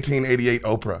a 1988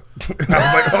 Oprah? And I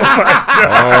was like, oh my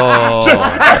God. Just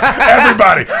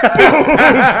everybody. Boom.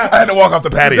 I had to walk off the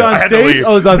patio. Is it on I had stage? to leave.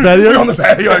 Oh, it's on patio? We were on the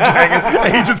patio hanging,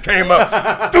 and he just came up.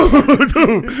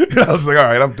 And I was like, all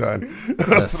right, I'm done.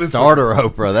 The starter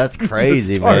Oprah. That's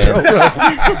crazy, man.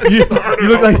 you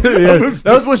look like that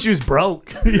was when she was broke.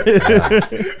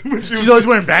 She's always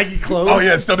wearing baggy clothes. Oh,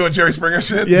 yeah, still doing Jerry Springer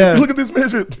shit? Yeah. Look at this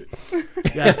midget.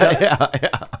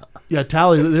 Yeah,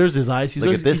 Towley, there's his eyes.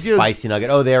 Look at this spicy nugget.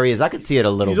 Oh, there he is. I could see it a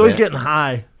little He's always bit. getting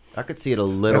high. I could see it a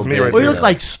little That's me bit. right Well, you there. look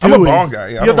like Stewie. I'm a ball guy.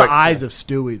 Yeah, you I have don't the like- eyes of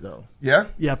Stewie, though. Yeah?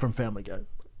 Yeah, from Family Guy.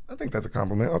 I think that's a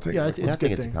compliment. I'll take Yeah, it. it's I a think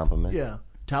good it's a thing. compliment. Yeah,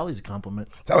 Towley's a compliment.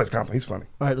 Sally's compliment. He's funny.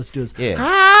 All right, let's do this. Yeah.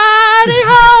 Howdy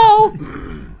ho!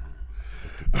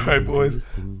 All right, boys.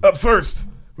 Up first,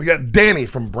 we got Danny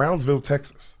from Brownsville,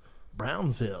 Texas.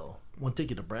 Brownsville. One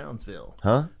ticket to Brownsville.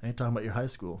 Huh? I ain't talking about your high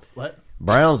school. What?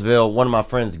 Brownsville, one of my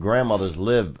friend's grandmothers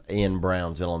lived in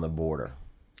Brownsville on the border.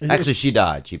 Actually, she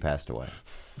died. She passed away.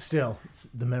 Still, it's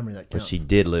the memory that But counts. she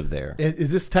did live there.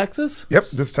 Is this Texas? Yep,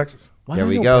 this is Texas. Why There don't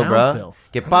we I know go, bro. Brownsville?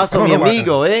 Que paso, I mi don't know why-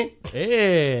 amigo, eh?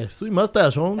 Hey, sweet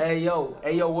mustache, Holmes. Hey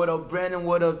yo, what up, Brandon?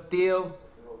 What up, Theo?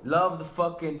 Love the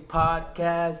fucking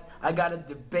podcast. I got a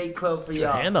debate club for your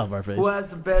y'all. hand off our face. Who has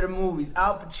the better movies,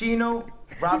 Al Pacino,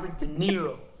 Robert De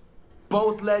Niro?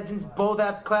 Both legends, both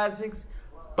have classics,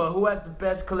 but who has the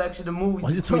best collection of movies? Why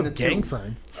is he between throwing the gang two?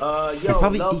 signs? Yo,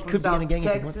 probably- love he from could be in a South gang if he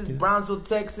wants Texas, to. Brownsville,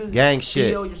 Texas. Gang shit.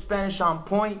 Theo, your Spanish on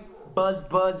point. Buzz,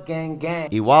 buzz, gang, gang.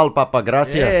 Igual, papa,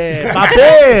 gracias. Hey,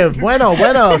 papi. Bueno.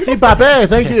 Sí, papi.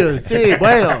 Thank you. Sí,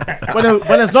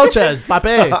 buenas noches,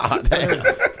 papi.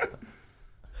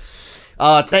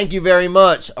 Thank you very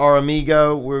much, our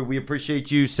amigo. We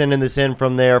appreciate you sending this in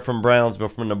from there, from Brownsville,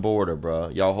 from the border, bro.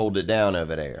 Y'all hold it down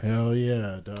over there. Hell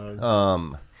yeah,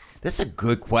 dog. That's a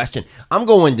good question. I'm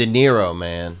going De Niro,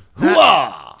 man.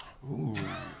 Hoo-ah!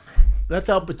 That's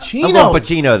Al Pacino. I'm going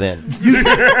Pacino then.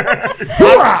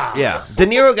 Yeah, De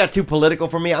Niro got too political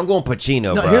for me. I'm going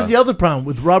Pacino, No, bro. here's the other problem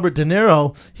with Robert De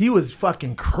Niro. He was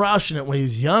fucking crushing it when he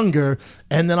was younger,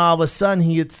 and then all of a sudden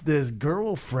he gets this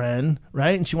girlfriend,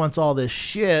 right? And she wants all this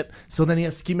shit. So then he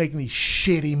has to keep making these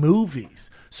shitty movies.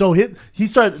 So he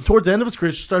started towards the end of his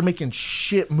career, started making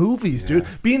shit movies, dude.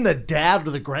 Being the dad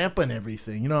or the grandpa and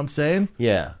everything. You know what I'm saying?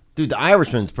 Yeah, dude, The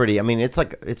Irishman's pretty. I mean, it's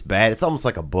bad. It's almost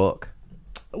like a book.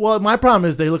 Well, my problem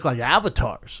is they look like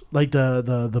avatars, like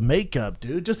the makeup,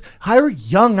 dude. Just hire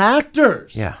young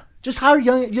actors. Yeah. Just hire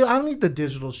young. I don't need the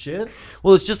digital shit.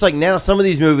 Well, it's just like now some of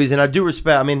these movies, and I do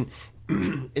respect. I mean,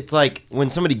 it's like when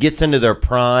somebody gets into their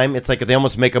prime, it's like they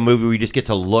almost make a movie where you just get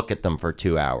to look at them for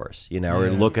 2 hours, or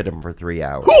look at them for 3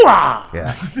 hours. Hoo-ah!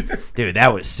 Yeah, dude,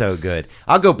 that was so good.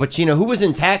 I'll go Pacino. Who was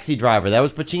in Taxi Driver? That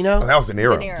was Pacino. Oh, that was De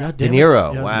Niro. De Niro. God De damn it.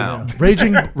 Niro. Yeah, Wow. De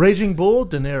Niro. Raging Bull,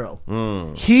 De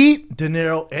Niro. Heat, De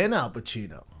Niro, and Al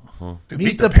Pacino. Dude,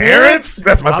 Meet the Parents?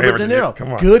 That's my Robert favorite. De Niro.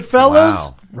 Come on. Goodfellas,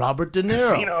 Wow. Robert De Niro.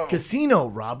 Casino. Casino,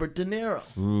 Robert De Niro.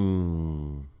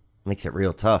 Makes it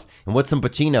real tough. And what's some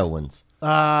Pacino ones?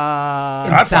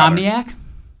 Insomniac.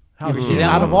 How You ever see that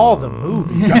out one? of all the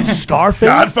movies, Scarface,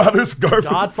 Godfather, Scarface.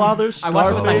 Godfather, I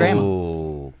watched it with my Scarface, grandma.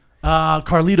 Ooh.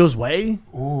 Carlito's Way.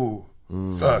 Ooh.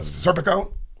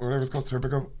 Serpico? Or whatever it's called,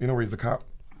 Serpico. You know where he's the cop?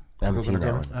 I haven't seen that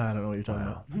undercover. one. I don't know what you're talking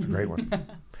about. That's a great one.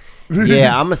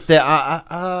 Yeah, I'm a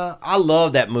I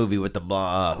love that movie with the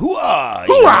hoo-ah, you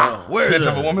Hoo-ah! know? Where's Scent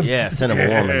the- of a Woman? Yeah, Scent of a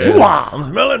Woman. Dude. Hoo-ah! I'm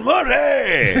smelling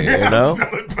money. You know,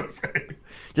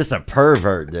 just a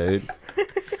pervert, dude.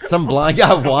 Some blind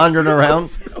guy wandering around.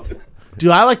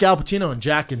 Dude, I like Al Pacino and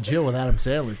Jack and Jill with Adam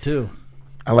Sandler too.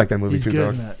 I like that movie He's too, good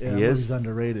dog. in that. Yeah, He that is? movie's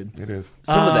underrated. It is.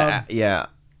 Some of the yeah.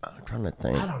 I'm trying to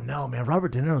think. I don't know, man.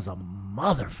 Robert De Niro's a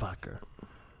motherfucker.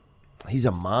 He's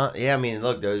a yeah. I mean,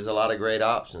 look, there's a lot of great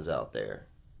options out there.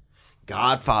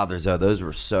 Godfathers, though, those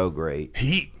were so great.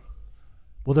 Heat.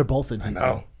 Well, they're both in. I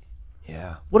know.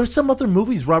 Yeah. What are some other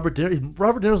movies Robert De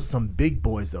Niro's some big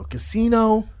boys though?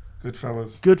 Casino,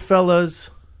 Goodfellas. Goodfellas.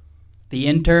 The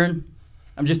Intern.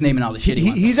 I'm just naming all the shitty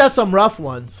ones. He's had some rough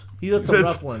ones. He had some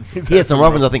rough ones. He had some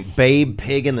rough ones. I think Babe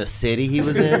Pig in the City he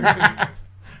was in.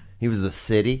 He was the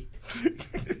city.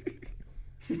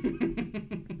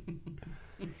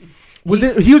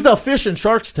 He was the fish in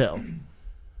Shark's Tale.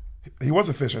 He was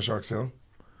a fish in Shark's Tale.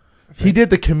 He did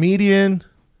the comedian.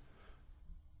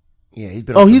 Yeah, he's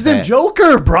been. Oh, on some he's in bad-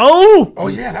 Joker, bro. Oh,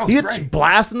 yeah, that was He gets great.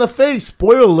 blast in the face.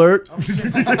 Spoiler alert.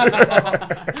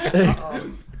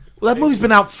 Well, that movie's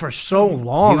been out for so He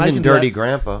long. was I in can Dirty do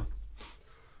Grandpa.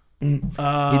 He's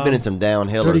been in some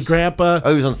downhillers. Dirty Grandpa. Oh,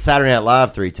 he was on Saturday Night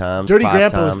Live 3 times. Dirty 5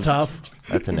 Grandpa was times. tough.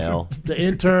 That's an L. The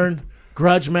Intern,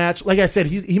 Grudge Match. Like I said,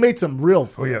 he made some real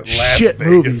Oh, yeah, Las shit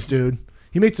Vegas. movies, dude.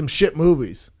 He made some shit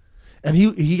movies. And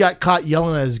he got caught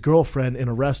yelling at his girlfriend in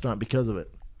a restaurant because of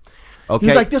it. Okay.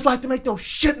 He's like, this is why I have to make those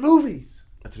shit movies.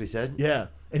 That's what he said? Yeah.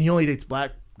 And he only dates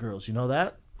black girls. You know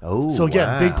that? Oh, So again,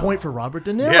 wow. big point for Robert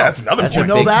De Niro. Yeah, that's another Did you point.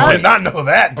 know big that? I did not know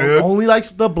that, dude. Only likes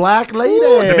the black lady.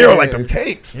 De Niro like them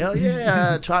cakes. Hell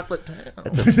yeah, chocolate town.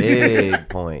 That's a big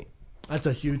point. That's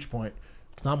a huge point.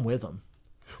 Because I'm with him.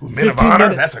 Ooh, Men of Honor,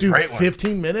 minutes, that's a dude. great one.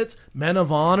 15 minutes. Men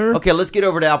of Honor. Okay, let's get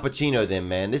over to Al Pacino then,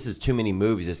 man. This is too many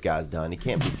movies this guy's done. He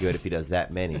can't be good if he does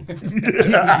that many. He's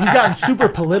gotten super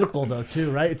political though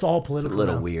too, right? It's all It's a political.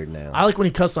 little now. weird now. I like when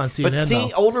he cussed on CNN. But see,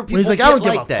 though. older When people he's like, get I don't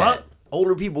give like a that. fuck.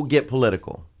 Older people get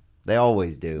political. They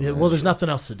always do. Yeah, man. well, there's nothing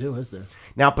else to do, is there?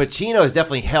 Now, Pacino has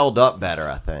definitely held up better,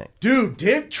 I think. Dude,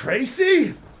 Dick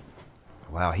Tracy?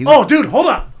 Wow. He was, Oh, dude, hold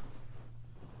up.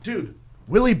 Dude,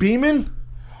 Willie Beeman?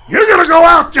 You're going to go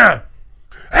out there.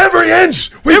 Every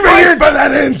inch. We fight for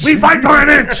that inch. We fight for an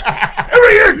inch.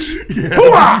 Every inch.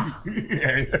 Hoo-ah!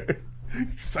 Yeah.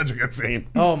 Such a good scene.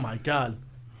 Oh, my God.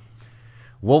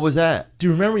 what was that? Do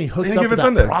you remember when he hooks Any up Given with that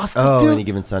Sunday. prostitute? Oh, Any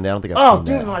Given Sunday. I don't think I've Oh, seen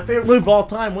dude, that. my favorite movie of all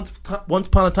time. Once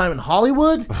Upon a Time in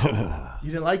Hollywood.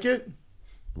 You didn't like it?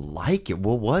 Like it?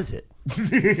 What was it?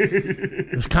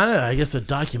 It was kind of, I guess, a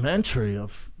documentary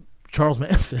of Charles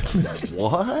Manson,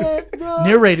 What? bro?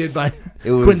 narrated by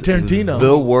It was Quentin Tarantino.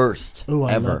 the worst Oh,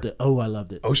 I ever. loved it. Oh, I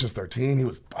loved it. Ocean's 13, he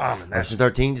was bombing that Ocean shit.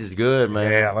 13 is good,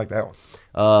 man. Yeah, I like that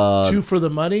one. Two for the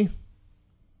Money.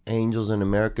 Angels in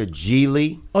America.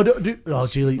 Geely. Oh,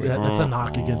 Geely, that's a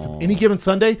knock against him. Any given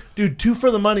Sunday, dude. 2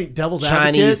 for the money. Devil's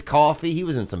Advocate. Chinese coffee. He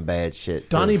was in some bad shit.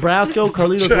 Donnie Brasco,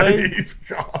 Carlitos Way. Chinese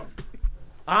coffee.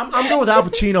 I'm going with Al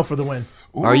Pacino for the win.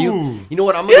 Are you? You know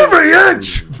what? I'm Every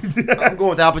inch. I'm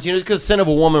going with Al Pacino because Sin of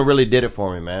a Woman really did it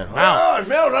for me, man. Oh, I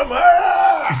smell some.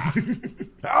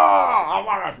 Oh, I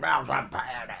want to smell some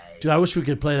patty. Dude, I wish we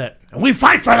could play that. And we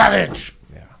fight for that inch.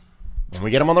 When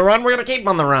we get him on the run, we're gonna keep him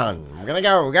on the run. We're gonna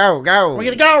go. We're gonna go.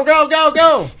 We're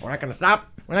not gonna stop.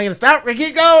 We're not gonna stop. We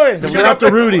keep going. Shout out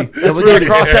to Rudy. If we get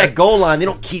across that goal line, they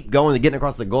don't keep going. They're getting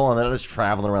across the goal line. They're just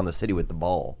traveling around the city with the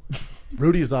ball.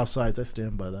 Rudy is offsides. I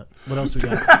stand by that. What else we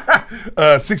got?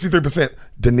 63%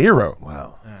 De Niro.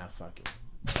 Wow, Fuck it.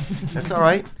 that's all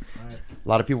right. A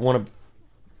lot of people want to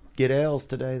get L's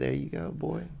today. There you go,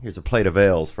 boy. Here's a plate of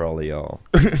L's for all of y'all.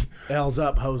 L's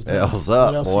up, hose down. L's up,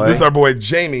 What else boy. This is our boy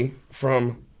Jamie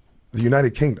from the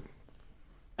United Kingdom.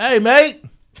 Hey, mate.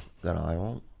 That I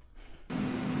want.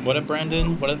 What up,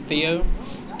 Brandon? What up, Theo?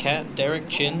 Kat, Derek,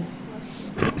 Chin?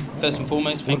 First and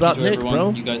foremost, thank you about to Nick, everyone. bro?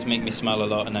 You guys make me smile a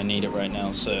lot, and I need it right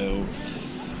now, so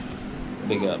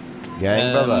big up.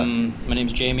 Gang, brother. My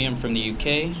name's Jamie. I'm from the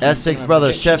UK. Essex, I'm a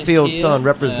brother. projectionist Sheffield, here, son.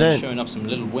 Represent. showing off some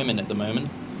little women at the moment.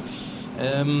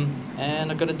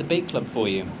 And I've got a debate club for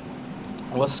you.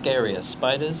 What's scarier,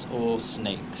 spiders or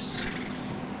snakes?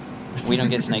 We don't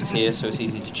get snakes here, so it's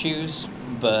easy to choose.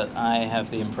 But I have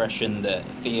the impression that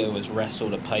Theo has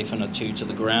wrestled a python or 2 to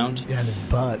the ground. Yeah, in his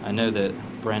butt. I know that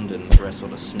Brendan's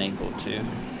wrestled a snake or 2,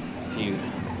 if you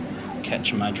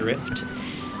catch my drift.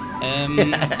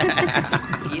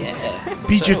 Yeah.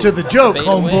 Beat you to the joke, fade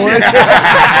homeboy.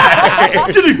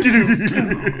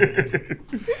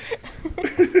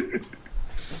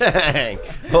 Dang.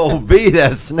 Oh, be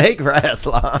that snake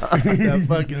wrestler. That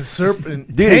fucking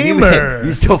serpent Dude, tamer.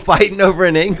 you still fighting over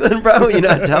in England, bro? You're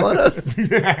not telling us?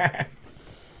 Dang,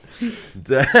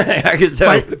 I can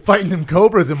tell. Fighting them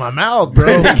cobras in my mouth,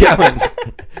 bro.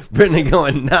 Brendan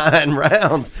going 9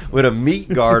 rounds with a meat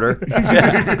garter.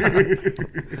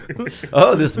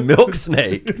 Oh, this milk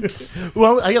snake.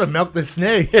 Well, I gotta milk this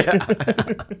snake.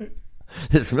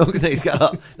 This milk snake's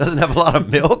doesn't have a lot of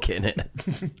milk in it.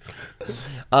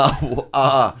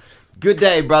 Good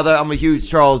day, brother. I'm a huge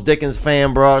Charles Dickens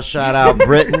fan, bro. Shout out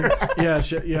Britain. Yeah.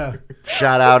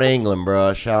 Shout out England,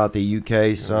 bro. Shout out the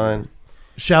UK, son.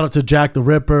 Shout out to Jack the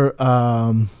Ripper.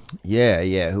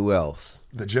 Yeah. Who else?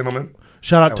 The gentleman.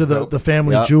 Shout out That to was dope. the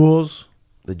family Yep. Jewels.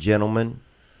 The gentleman.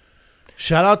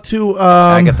 Shout out to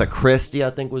Agatha Christie, I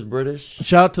think, was British.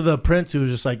 shout out to the prince who was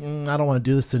just like, I don't want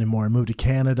to do this anymore. I moved to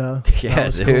Canada. Yeah, That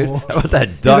was dude. cool. How about that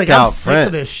He's duck like, out I'm sick prince?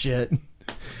 of this shit.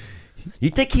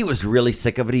 You think he was really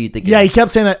sick of it? Or you think? Yeah, he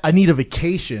kept saying, I need a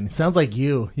vacation. Sounds like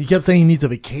you. He kept saying he needs a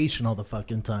vacation all the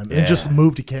fucking time and just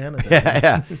moved to Canada.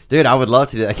 Yeah. Dude, I would love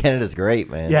to do that. Canada's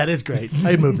great, man. Yeah, it is great.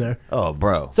 I'd move there. Oh,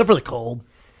 bro. Except for the cold.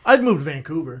 I'd move to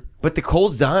Vancouver. But the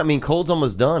cold's done. I mean, cold's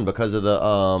almost done because of the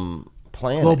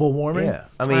planet. Global warming? Yeah.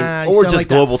 I mean, You or sound just like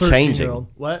that global 13-year-old. changing.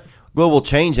 What? Global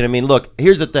changing. I mean, look,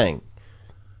 here's the thing.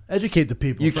 Educate the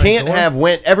people. You Frank can't Dorn. have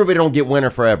everybody don't get winter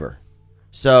forever.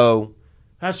 So,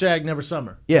 Hashtag never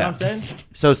summer. yeah. You know what I'm saying?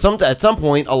 So at some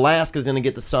point, Alaska's going to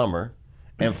get the summer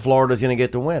and Florida's going to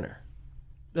get the winter.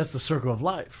 That's the circle of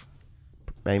life.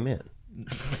 Amen.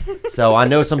 So I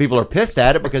know some people are pissed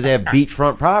at it because they have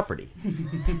beachfront property.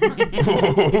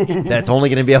 That's only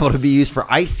going to be able to be used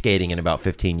for ice skating in about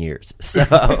 15 years. So,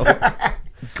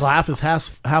 Glass is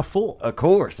half full. of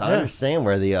course, I understand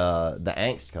where the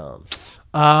angst comes.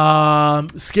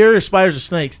 Scarier spiders or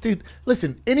snakes, dude.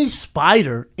 Listen, any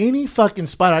fucking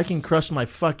spider, I can crush my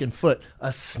fucking foot.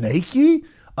 A snakey.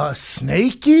 I'm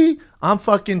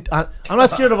not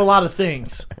scared of a lot of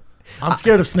things. I'm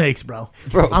scared of snakes, bro.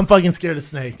 I'm fucking scared of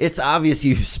snakes. It's obvious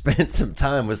you spent some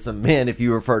time with some men if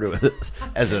you refer to it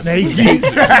as a Snakies.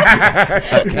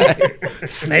 snake. Okay.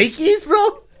 Snakies,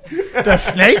 bro. The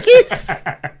snakies,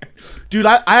 dude.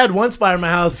 I had one spider in my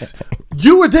house.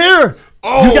 You were there.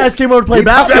 Oh, you guys came over to play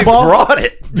basketball. Brought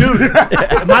it. Dude,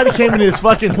 it might have came in his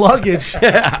fucking luggage.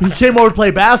 He came over to play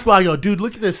basketball. I go, dude,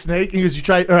 look at this snake. And he goes,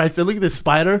 I said, look at this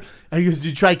spider. And he goes, did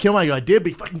you try to kill him? I go, I did,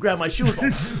 but he fucking grabbed my shoes.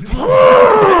 That's your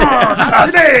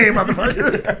name,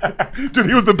 motherfucker. Dude,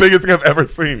 he was the biggest thing I've ever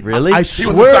seen. Really? I He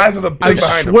was swear, the size of the I thing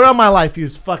behind him. swear on my life, he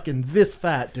was fucking this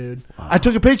fat, dude. I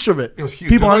took a picture of it. It was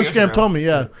huge. People It on was on Instagram Instagram. told me,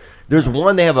 yeah. There's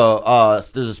one. They have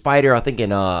there's a spider. I think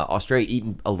in Australia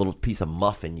eating a little piece of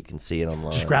muffin. You can see it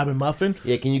online. Just grabbing muffin.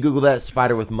 Yeah, can you Google that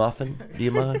spider with muffin? Do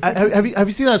you mind? Have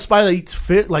you seen that spider that eats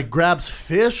fish, like grabs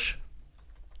fish?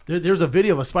 There's a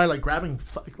video of a spider like grabbing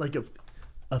like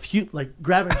a like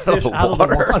grabbing fish out of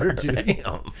the water, dude.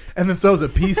 Damn. And then throws a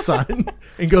peace sign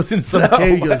and goes into some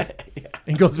cave.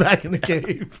 And goes back in the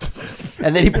cave.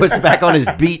 And then he puts back on his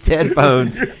Beats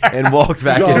headphones and walks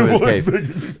back into his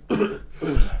cave.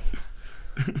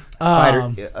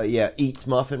 Spider, eats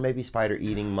muffin. Maybe spider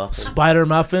eating muffin. Spider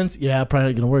muffins? Yeah,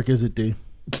 probably not gonna work, is it, D?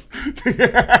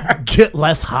 Get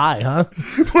less high, huh?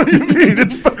 What do you mean?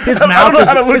 His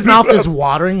mouth is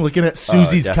watering looking at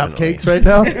Susie's definitely. cupcakes right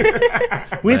now.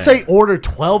 We didn't say order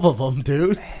 12 of them,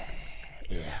 dude.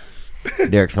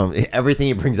 Derek's home. Everything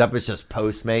he brings up is just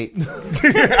Postmates.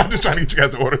 I'm just trying to get you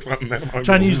guys to order something.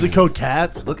 Trying to use the code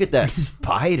CATS. Look at that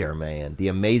spider, man. The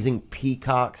amazing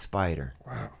peacock spider.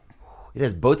 Wow. It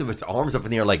has both of its arms up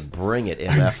in the air like, bring it,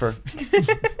 MFer.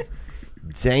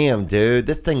 Damn, dude.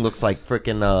 This thing looks like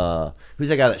freaking, who's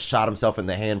that guy that shot himself in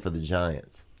the hand for the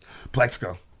Giants?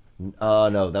 Plexico.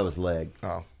 No, that was leg.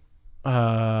 Oh.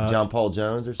 John Paul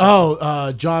Jones or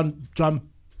something? John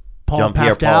Paul Jean-Pierre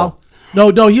Pascal. Paul.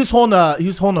 No, he was holding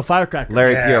a firecracker.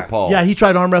 Larry Pierre Paul. Yeah, he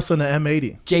tried arm wrestling an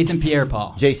M80. Jason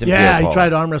Pierre-Paul. Pierre-Paul. He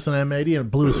tried arm wrestling an M80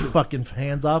 and blew his fucking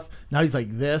hands off. Now he's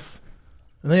like this.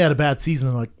 And they had a bad season.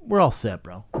 They're like, we're all set,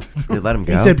 bro. They let him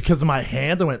go? He said, because of my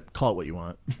hand. I went, call it what you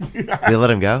want. They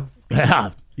let him go? Yeah.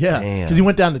 Because he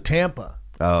went down to Tampa.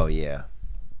 Oh, yeah.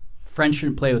 Friends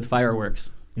shouldn't play with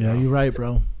fireworks. Yeah, you're right,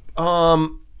 bro.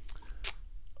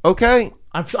 Okay.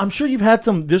 I'm sure you've had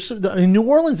some. In New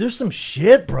Orleans, there's some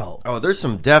shit, bro. Oh, there's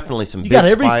definitely some You big got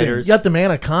everything. spiders. You got the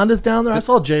anacondas down there. I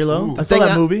saw J-Lo. I saw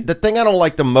that movie. The thing I don't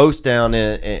like the most down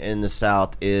in the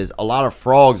South is a lot of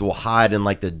frogs will hide in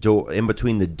like the door, in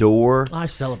between the door. I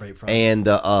celebrate frogs. And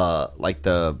like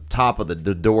the top of the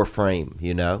door frame,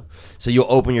 you know. So you'll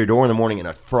open your door in the morning and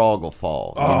a frog will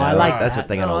fall. Oh, I like that's that. the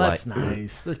thing I don't like. That's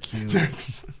nice. They're cute.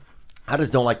 I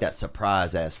just don't like that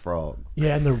surprise ass frog.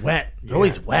 Yeah, and they're wet. They're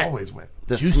always wet. Always wet.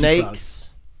 The Juicy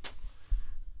snakes,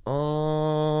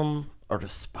 or the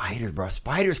spiders, bro.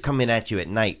 Spiders come in at you at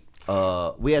night.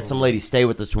 We had some lady stay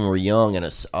with us when we were young, and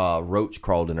a roach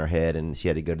crawled in her head, and she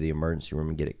had to go to the emergency room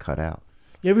and get it cut out.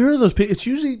 You ever heard of those people? It's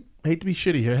usually, I hate to be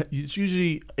shitty here, it's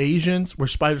usually Asians where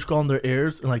spiders crawl in their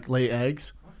ears and like lay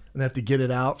eggs, and they have to get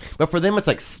it out. But for them, it's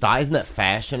like isn't that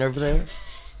fashion over there?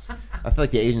 I feel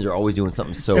like the Asians are always doing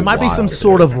something so. It might be wild. some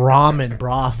sort of ramen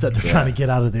broth that they're trying to get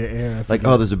out of their ear. Like,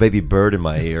 oh, there's a baby bird in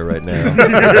my ear right now.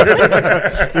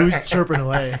 It was chirping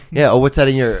away. Yeah. Oh, what's that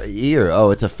in your ear?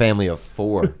 Oh, it's a family of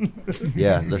 4.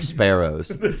 Yeah, they're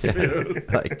sparrows.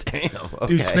 Like, damn. Okay.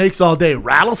 Dude, snakes all day.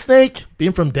 Rattlesnake?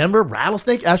 Being from Denver,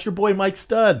 rattlesnake? Ask your boy Mike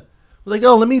Stud. Like,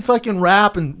 oh, let me fucking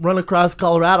rap and run across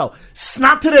Colorado.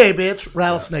 Not today, bitch.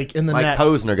 Rattlesnake in the Mike neck.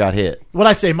 Posner got hit. What'd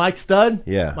I say, Mike Stud?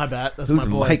 Yeah. My bad. That's Who's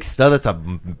my boy. Mike Stud? That's a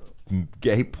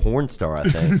gay porn star, I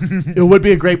think. It would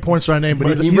be a great porn star name,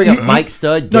 but Can you bring up Mike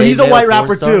Stud? No, gay he's a male white porn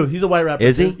rapper star? too. He's a white rapper.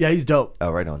 Is he? Too. Yeah, he's dope. Oh,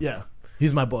 right on. Yeah,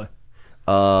 he's my boy.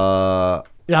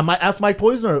 Yeah, Ask Mike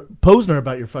Posner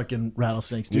about your fucking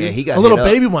rattlesnakes, dude. Yeah, he got a little hit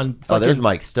up. baby one. Oh, there's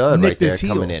Mike Stud right nicked there his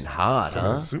heel. coming in hot,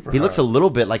 huh? super He hot. looks a little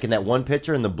bit like in that one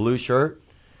picture in the blue shirt.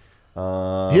 He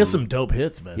has some dope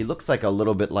hits, man. He looks like a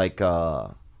little bit like,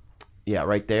 yeah,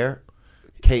 right there.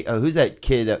 Who's that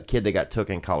kid? That kid that got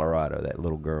took in Colorado? That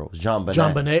little girl, Jean Bonnet.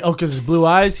 John Bonet. Oh, because his blue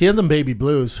eyes. He had them baby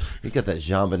blues. He got that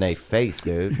Jean Bonnet face,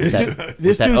 dude. This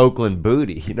that dude- Oakland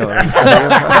booty. You know what I'm saying?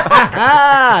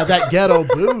 That ghetto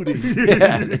booty.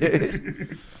 Yeah,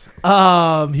 dude.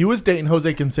 He was dating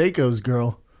Jose Canseco's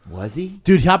girl. Was he?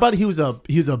 Dude, how about he was a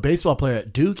baseball player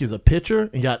at Duke. He was a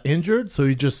pitcher and got injured, so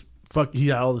he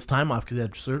got all this time off because he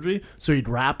had surgery. So he'd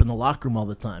rap in the locker room all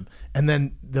the time. And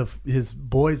then his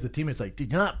boys, the teammates, like,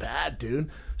 dude, you're not bad, dude.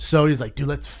 So he's like, dude,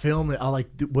 let's film it.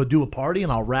 We'll do a party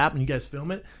and I'll rap and you guys film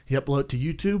it. He uploaded it to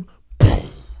YouTube.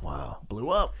 Wow, blew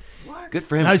up. Good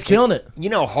for him. Now he's killing it. You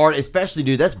know, hard, especially,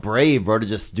 dude. That's brave, bro. To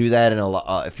just do that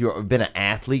if you've been an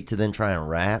athlete to then try and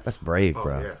rap. That's brave,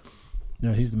 bro. Yeah.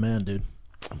 Yeah, he's the man, dude.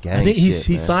 Gang I think shit,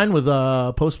 he man. signed with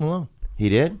Post Malone. He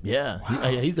did. Yeah,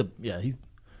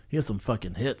 he has some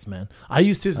fucking hits, man. I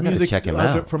used his I gotta music check him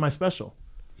out. for my special.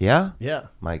 Yeah. Yeah.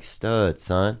 Mike Stud,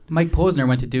 son. Mike Posner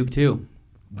went to Duke too,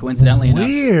 coincidentally enough.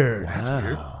 Weird.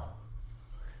 Weird.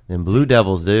 Them Blue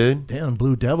Devils, dude. Damn,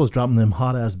 Blue Devils dropping them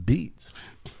hot ass beats.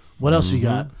 What else you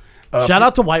got? Shout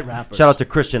out to white rappers. Shout out to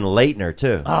Christian Leitner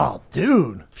too. Oh,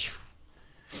 dude.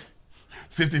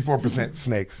 54%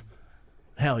 snakes.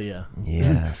 Hell yeah.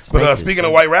 Yeah. But speaking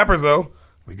of white rappers, though,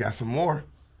 we got some more.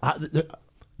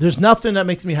 There's nothing that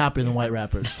makes me happier than white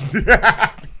rappers.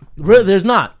 Really, there's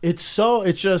not. It's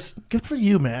just good for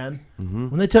you, man.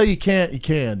 When they tell you can't, you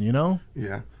can, you know?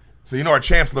 Yeah. So you know our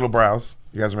champs, Little Brows.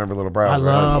 You guys remember Little Brows? I right?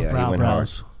 love yeah, he brow went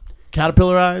brows.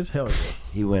 Caterpillar eyes? Hell yeah.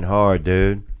 He went hard,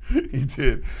 dude. He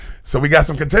did. So we got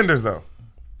some contenders though.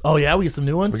 Oh yeah, we get some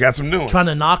new ones. We got some new ones. Trying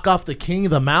to knock off the king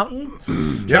of the mountain.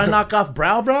 Trying to knock off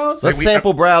brows. Let's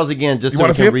sample brows again, just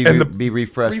so we can be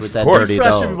refreshed with that dirty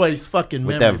refresh dog. everybody's fucking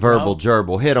memory, with that verbal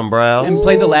gerbil. Hit them, brows. And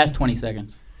play the last 20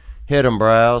 seconds. Hit them,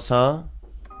 brows, huh?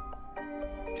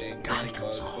 God, it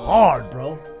comes hard,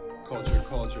 bro.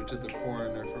 Culture to the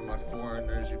foreigner for my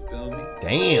foreigners. You feel me?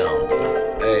 Damn.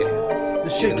 Hey.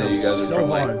 This shit goes so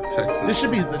hard. Texas. This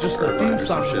should be just the theme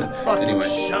song of the fucking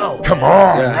show. Come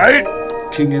on, right?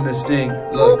 King in the Sting.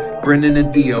 Look, Brendan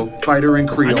and Theo, fighter and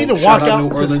Creole. I need to Shout walk out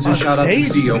out New Orleans and shout out to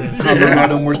stage. CO.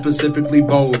 Colorado more specifically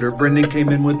Boulder. Brendan came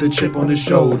in with a chip on his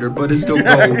shoulder, but it's still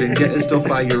golden, yet it's still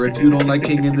fire. If you don't like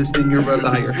King in the Sting, you're a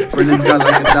liar. Brendan's got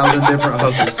like 1,000 different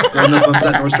hustles. One of them's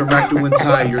at Nordstrom Rack doing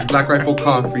tires. Black Rifle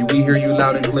Coffee, we hear you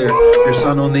loud and clear. Your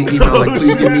son on the email like,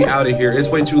 please get me out of here.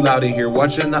 It's way too loud in here.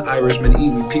 Watching the Irishman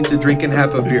eating pizza, drinking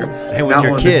half a beer. Hey, what's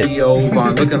your on kid? The Theo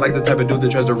Vaughn, looking like the type of dude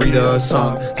that tries to read a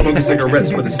song. Smoking cigarettes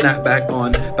with a snapback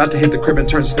on. About to hit the crib and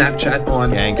turn Snapchat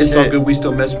on. Gang it's shit. all good, we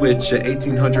still mess with ya.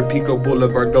 1800 Pico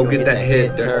Boulevard, go get that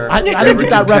hit. I didn't get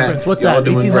that reference. What's Y'all that?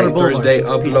 doing 1800 great. Thursday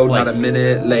upload, not a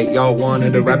minute late. Y'all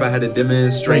wanted a rap, I had to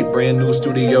demonstrate. Brand new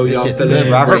studio, y'all shit's feeling good,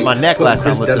 bro. I hurt great. my neck last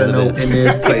time Chris listening to Delano this. in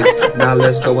his place. Now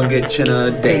let's go and get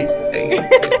Chinna a date.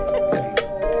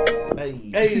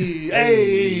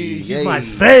 Hey, he's my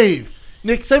fave.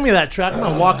 Nick, send me that track. I'm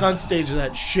gonna walk on stage to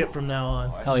that shit from now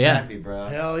on. Hell yeah. Happy, bro.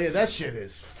 Hell yeah, that shit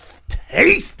is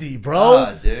tasty,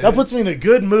 bro. Dude. That puts me in a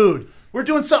good mood. We're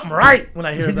doing something right when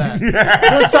I hear that.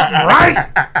 Doing something right.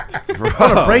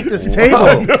 I'm gonna break this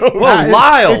table. Whoa,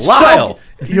 Lyle. So,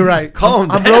 you're right. Calm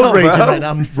I'm down, road raging bro. right now.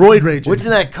 I'm roid raging. What's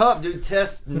in that cup, dude?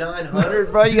 Test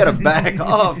 900, bro. You gotta back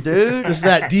off, dude. This is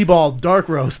that D-ball dark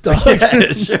roast, dog. Yeah,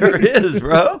 it sure is,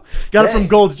 bro. Got it from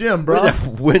Gold's Gym, bro. What is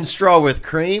that, Winstraw with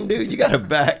cream, dude? You gotta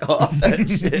back off that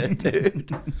shit,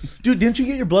 dude. Dude, didn't you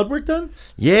get your blood work done?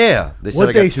 Yeah, they said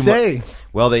What'd I got they too say? much.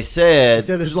 Well, they said. They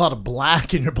said there's a lot of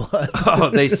black in your blood. Oh,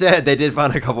 they said they did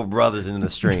find a couple brothers in the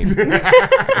stream.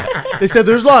 They said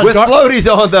there's a lot of With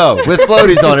floaties on, though. With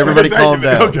floaties on. Everybody calm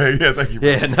down. Okay, yeah, thank you. Bro.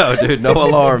 Yeah, no, dude. No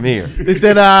alarm here. They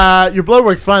said your blood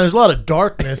work's fine. There's a lot of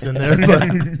darkness in there,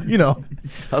 but you know,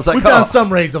 I was like, we found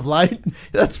some rays of light.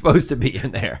 That's supposed to be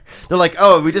in there. They're like,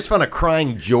 oh, we just found a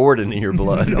crying Jordan in your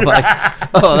blood. I'm like,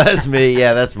 oh, that's me.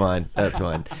 Yeah, that's mine. That's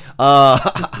mine.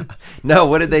 No,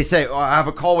 what did they say? Oh, I have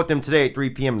a call with them today at 3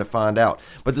 p.m. to find out.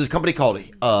 But there's a company called,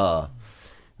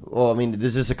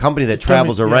 there's just a company that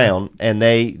travels around, and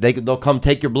they'll come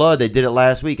take your blood. They did it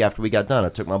last week after we got done. I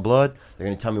took my blood. They're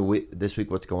going to tell me this week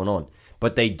what's going on.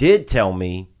 But they did tell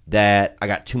me that I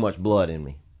got too much blood in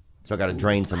me. So I got to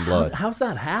drain some blood. How's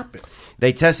that happen?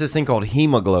 They test this thing called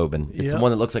hemoglobin. It's Yeah. the one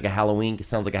that looks like it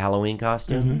sounds like a Halloween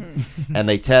costume. And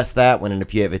they test that one, and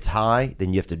if it's high,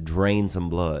 then you have to drain some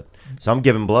blood. So I'm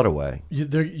giving blood away.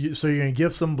 So you're gonna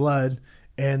give some blood,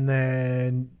 and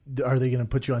then are they gonna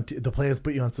put you on the plans?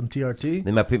 Put you on some TRT?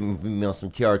 They might put me on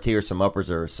some TRT or some uppers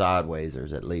or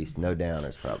sidewaysers at least. No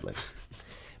downers probably.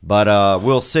 But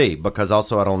we'll see, because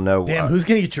also I don't know. Damn, who's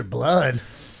gonna get your blood?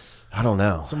 I don't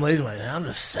know. Some lady's like, I'm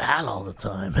just sad all the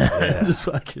time, man. Just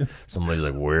fucking. Somebody's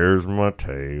like, where's my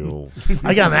tail?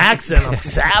 I got an accent. I'm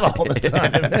sad all the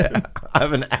time, man. I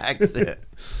have an accent.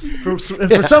 For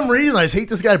some reason, I just hate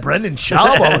this guy Brendan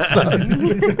Schaub all the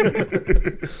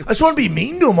time. I just want to be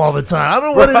mean to him all the time. I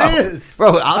don't know what it is.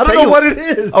 Bro, I don't know what it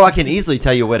is. Oh, I can easily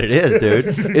tell you what it is,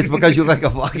 dude. It's because you look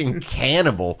like a fucking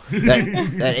cannibal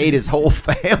that ate his whole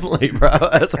family, bro.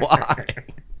 That's why.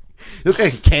 You look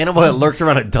like a cannibal that lurks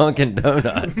around a Dunkin'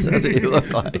 Donuts. That's what you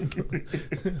look like.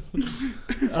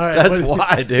 All right, That's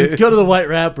why, dude. Let's go to the white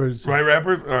rappers. White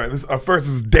rappers? All right, this first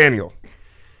is Daniel.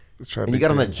 Let's try to And you be got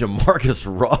on that Jamarcus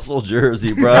Russell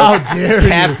jersey, bro. How dare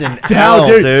Captain you? How L,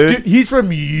 dare dude. He's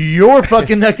from your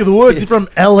fucking neck of the woods. He's from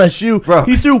LSU. Bro.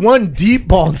 He threw one deep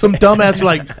ball, and some dumbass was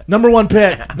like, number one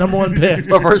pick.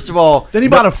 But first of all, Then he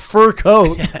bought a fur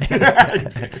coat.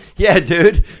 yeah,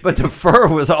 dude. But the fur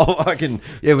was all fucking.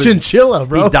 It was Chinchilla,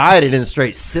 bro. He dyed it in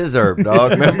straight scissor,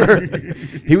 dog. Remember?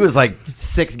 He was like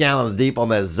 6 gallons deep on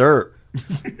that zerp.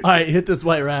 All right, hit this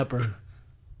white rapper.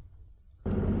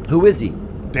 Who is he?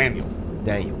 Daniel.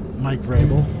 Mike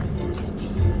Vrabel.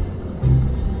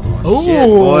 Oh, shit,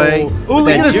 boy. Ooh,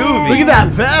 look at that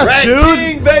vest, Red dude.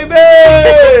 King,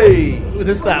 baby.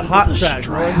 This is that hot track,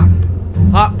 bro.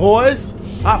 Hot boys.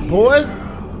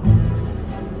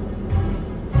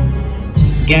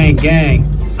 Gang, gang.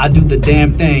 I do the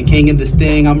damn thing. King in the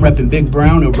Sting. I'm repping Big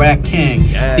Brown and Rat King.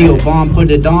 Theo Vaughn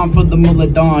put it on for the Mullah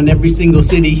Dawn. Every single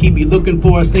city he be looking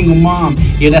for a single mom.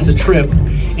 Yeah, that's a trip.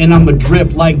 And I'ma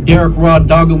drip like Derek Raw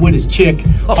dogging with his chick.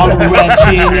 All a rat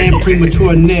chin and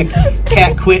premature nick.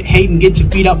 Cat quit hating, get your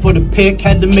feet out for the pick.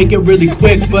 Had to make it really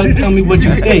quick, but tell me what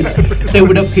you think. Say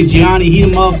what up to Gianni, he a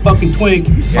motherfucking twink.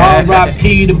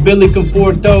 R.I.P. to Billy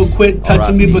Conforto. Quit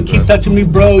touching me, but keep touching me,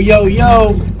 bro. Yo,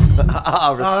 yo.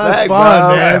 Oh, respect, that's fun,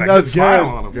 bro. man. That was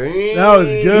Smile good. on him. That was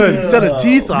good. Set of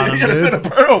teeth on him, He got a set of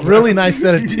dude. pearls. Really nice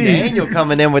set of teeth. Daniel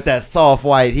coming in with that soft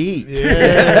white heat.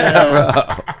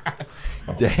 Yeah.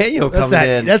 Bro. Daniel That's coming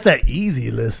in. that's that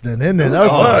easy listening, isn't it? That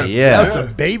was Oh, some, yeah. that was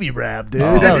some baby rap, dude.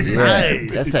 Oh, that was yeah.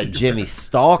 nice. That's that Jimmy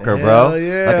Stalker, Hell bro.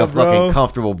 yeah, like a bro. fucking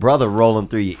comfortable brother rolling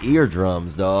through your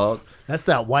eardrums, dog. That's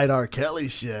that white R. Kelly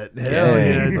shit. Hell Yeah,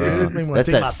 yeah, bro. dude. Made me want That's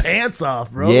to take that my pants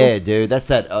off, bro. Yeah, dude. That's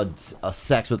that a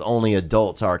sex with only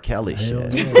adults R. Kelly Hell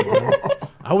shit. yeah, bro.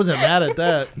 I wasn't mad at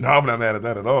that. No, I'm not mad at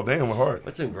that at all. Damn, we're hard.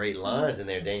 What's some great lines in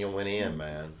there? Daniel went in,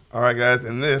 man. All right, guys,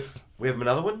 and this We have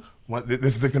another one? this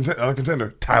is the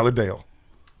contender, Tyler Dale.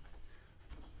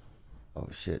 Oh,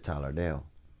 shit. Tyler Dale.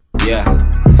 Yeah.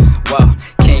 Well,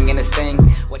 king in this thing.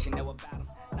 What you know about him?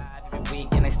 Live every week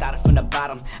and they started from the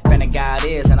bottom. Friend of God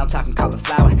is, and I'm talking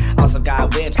cauliflower. Also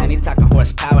got whips and he talking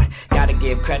horsepower. Gotta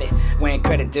give credit when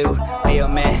credit due. Real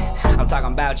man, I'm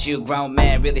talking about you, grown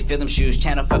man. Really feel them shoes.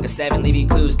 Channel fucking 7, leave you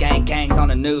clues. Gangs on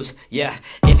the news. Yeah.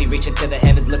 If he reaching to the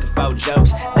heavens looking for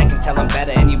jokes, they can tell him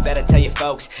better, and you better tell your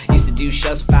folks. Used to do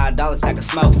shows for $5 pack of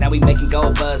smokes. Now we making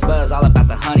gold buzz all about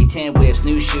the honey. 10 whips,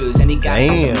 new shoes, and he got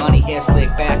the money. Hair slick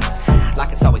back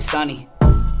like it's always sunny.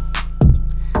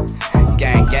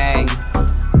 Gang,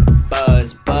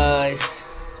 buzz,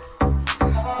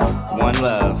 one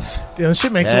love. Damn,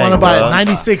 shit makes me Dang, want to buy bro. a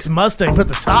 96 Mustang, put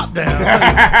the top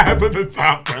down. Put the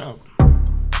top down.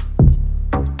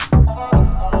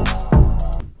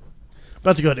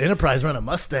 About to go to Enterprise, run a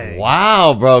Mustang.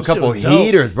 Wow, bro. A That shit couple was dope.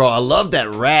 heaters, bro. I love that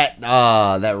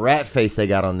rat face they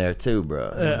got on there, too, bro.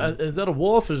 Is that a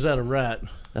wolf or is that a rat?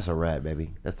 That's a rat,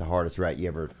 baby. That's the hardest rat you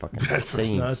ever fucking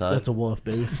seen, No, son. that's a wolf,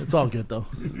 baby. It's all good, though.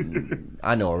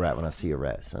 I know a rat when I see a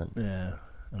rat, son. Yeah,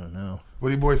 I don't know. What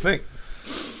do you boys think?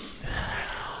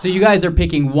 So you guys are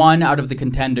picking one out of the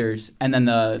contenders, and then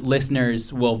the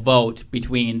listeners will vote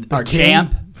between our king?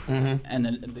 champ and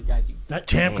the guys you. That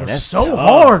champ Man, goes that's so tough,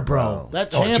 hard, bro.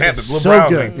 That champ, champ is is so LeBron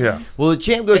good. thing. Yeah. Well, the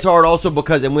champ goes hard also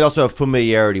because, and we also have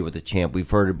familiarity with the champ. We've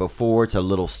heard it before. It's a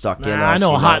little stuck in us. I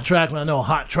know you a hot track when I know a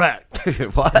hot track.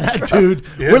 What? That dude,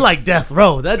 we're like death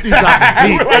row. That dude got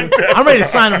me beat. I'm ready to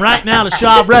sign him right now to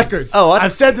Schaub Records. Oh,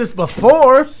 I've said this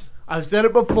before. I've said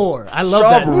it before. I love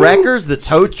Schaub that. Wreckers, the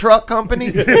tow truck company.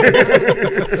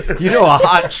 You know a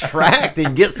hot track,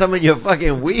 then get some of your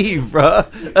fucking weave, bro.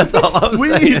 That's all I'm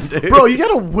saying, Weave, dude. bro, you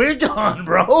got a wig on,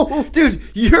 bro. Dude,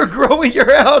 you're growing your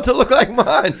hair out to look like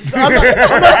mine.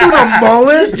 I'm not doing a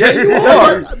mullet. Yeah, you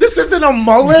are. This isn't a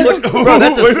mullet. Bro,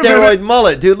 that's a steroid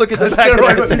mullet, dude. Look at the back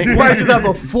of that thing. Why does have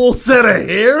a full set of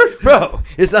hair? Bro,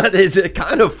 it's not. Is it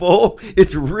kind of full?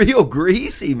 It's real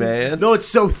greasy, man. No, it's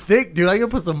so thick, dude. I can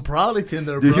put some product in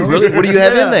there, bro. Did you really? What do you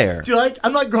have in there? Dude,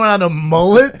 I'm not growing out a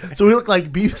mullet, so we look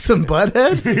like Beavis and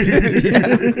Butthead.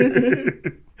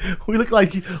 We look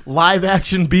like live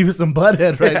action Beavis and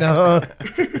Butthead right now.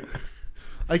 Huh?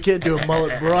 I can't do a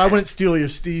mullet, bro. I wouldn't steal your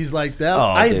steez like that. Oh,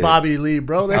 I ain't dude. Bobby Lee,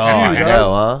 bro. That's Oh, I you, know,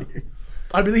 dog. huh?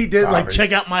 Bobby Lee did like Bobby.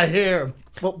 check out my hair.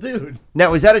 Well, dude.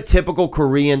 Now, is that a typical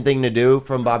Korean thing to do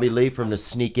from Bobby Lee, from to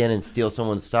sneak in and steal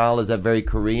someone's style? Is that very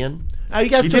Korean? You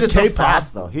guys He took did it so K-pop.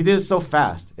 fast, though. He did it so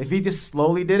fast. If he just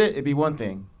slowly did it, it'd be one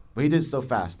thing. But he did it so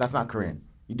fast. That's not Korean.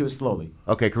 You do it slowly.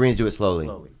 Okay, Koreans do it slowly.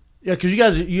 Slowly. Yeah,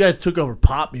 because you guys took over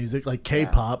pop music, like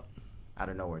K-pop. Out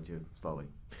of nowhere, too. Slowly.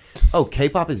 Oh,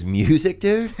 K-pop is music,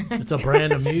 dude? It's a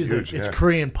brand of music. Huge, It's yeah.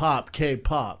 Korean pop,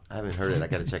 K-pop. I haven't heard it. I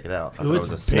got to check it out. I Ooh, thought it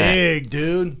was a it's snack. big,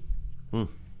 dude.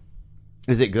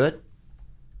 Is it good?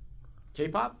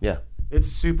 K-pop? Yeah. It's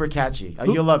super catchy.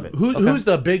 You'll love it. Who's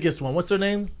the biggest one? What's their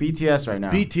name? BTS right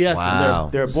now. BTS. Wow.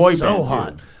 They're a boy so band,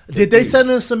 hot. too. Did they send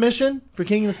in a submission for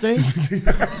King of the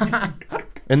Sting?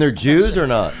 And they're Jews or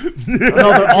not? No,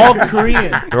 they're all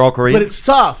Korean. They're all Korean? But it's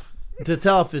tough to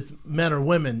tell if it's men or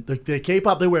women. The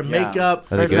K-pop, they wear makeup.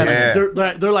 Are they good?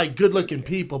 Yeah. They're like good-looking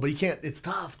people, but you can't. It's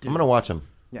tough, dude. I'm going to watch them.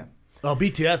 Yeah. Oh,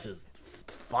 BTS is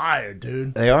fire,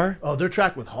 dude. They are? Oh, their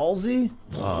track with Halsey.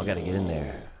 Oh, I got to get in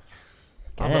there.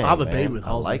 I'm a Dang, babe man. with I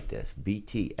Halsey. like this.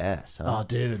 BTS, huh? Oh,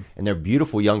 dude, And they're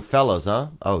beautiful young fellows, huh?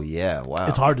 Oh, yeah. Wow.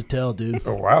 it's hard to tell, dude.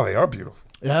 Oh wow, they are beautiful.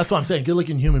 Yeah, that's what I'm saying.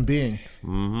 Good-looking human beings.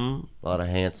 Mm-hmm. A lot of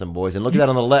handsome boys. And look at that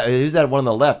on the left. Who's that one on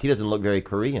the left? He doesn't look very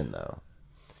Korean, though.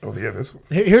 Oh yeah, this one.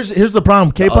 Here's the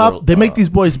problem. K-pop, other- they make these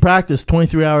boys practice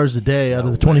 23 hours a day out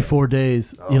of the 24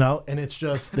 days, you know, and it's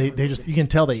just they just you can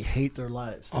tell they hate their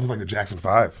lives. Almost like the Jackson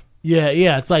 5.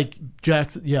 Yeah. It's like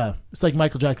Jackson. Yeah, it's like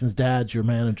Michael Jackson's dad's your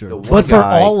manager, The one but for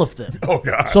guy- all of them. Oh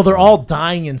God. So they're all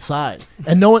dying inside,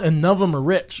 and none of them are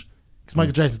rich because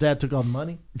Michael Jackson's dad took all the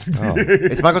money. Oh.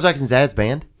 It's Michael Jackson's dad's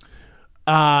band?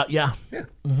 Yeah.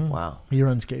 Wow. He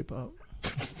runs K-pop.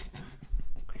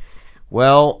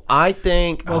 Well, I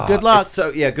think. Well, good luck.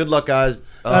 Good luck, guys.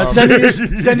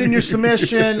 Send in your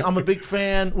submission. I'm a big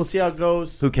fan. We'll see how it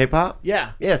goes. Who, K-pop?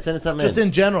 Yeah. Yeah, send us something Just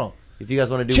in general. If you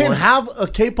guys want to do Chin, one. have a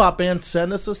K-pop band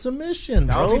send us a submission,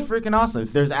 That bro. would be freaking awesome.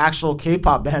 If there's actual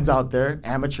K-pop bands out there,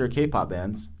 amateur K-pop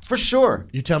bands, for sure.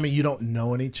 You tell me you don't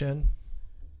know any, Chin?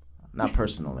 Not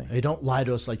personally. Hey, don't lie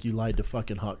to us like you lied to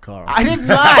fucking Hot Carl. I didn't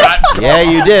lie. Yeah,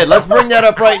 you did. Let's bring that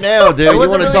up right now, dude. You want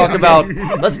wasn't to really- talk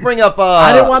about? Let's bring up.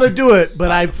 I didn't want to do it,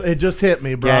 but it just hit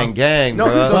me, bro. gang, No,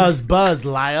 bro. Buzz,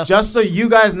 liar. Just so you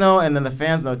guys know, and then the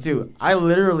fans know too,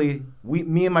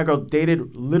 me and my girl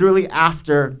dated literally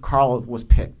after Carl was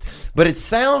picked. But it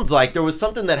sounds like there was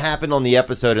something that happened on the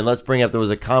episode, and let's bring up. There was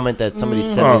a comment that somebody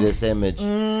sent me this image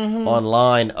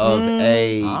online of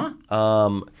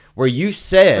where you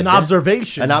said An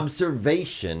observation.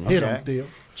 Hit him, Theo.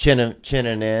 Chin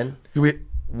and in,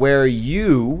 where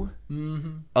you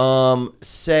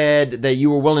said that you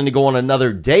were willing to go on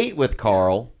another date with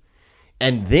Carl,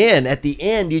 and then at the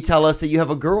end you tell us that you have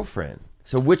a girlfriend.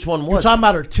 So which one You're was? talking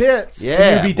about her tits. Yeah,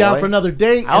 and you'd be down boy. for another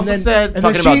date. I also said-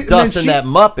 Talking about dusting that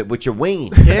Muppet with your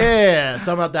ween. Yeah,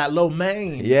 talking about that low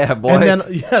main. Yeah, boy. And then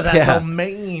that low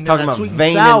main. Talking that about sweet and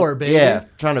veining, sour, baby. Yeah,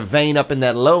 trying to vein up in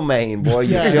that low main, boy.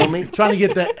 You feel me? trying to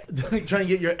get that, trying to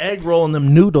get your egg roll in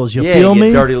them noodles. You Yeah, feel you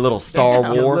me? dirty little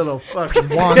Star You Wars. little fucking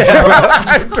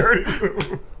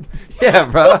wonton. Yeah,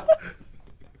 bro.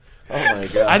 Oh my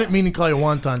god. I didn't mean to call you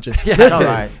wonton. Chick. Yeah, Listen,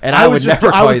 all right. And I would never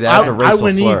call you that. That's a racial I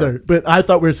wouldn't slur. either, but I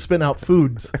thought we were spitting out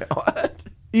foods. What?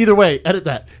 Either way, edit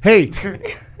that. Hey,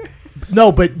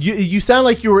 no, but you sound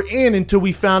like you were in until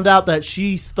we found out that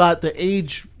she thought the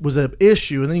age was an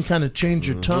issue, and then you kind of changed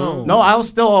your tone. No, I was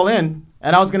still all in.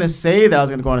 And I was gonna say that I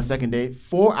was gonna go on a second date.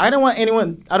 I don't want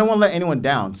to let anyone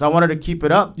down. So I wanted to keep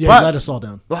it up. Yeah, but, you let us all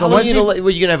down. Well, So how long when you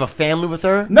were you gonna have a family with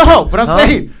her? No, but I'm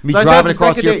saying. Be so I said driving the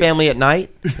across second your date- family at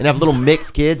night and have little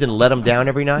mixed kids and let them down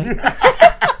every night.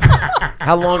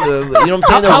 How long? You know what I'm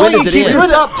saying? How When long does you it keep end?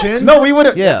 this up, Chin? No, we would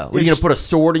have. Yeah, were you gonna put a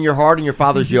sword in your heart in your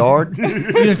father's yard?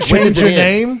 You gonna change your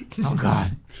name? Oh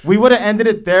God. We would have ended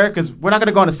it there because we're not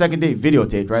gonna go on a second date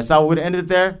videotaped, right? So I would have ended it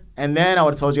there, and then I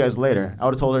would have told you guys later. I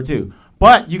would have told her too.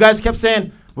 But you guys kept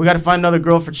saying we got to find another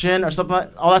girl for Chin or something.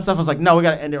 All that stuff. I was like, no, we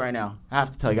got to end it right now. I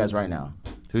have to tell you guys right now.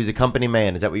 Who's a company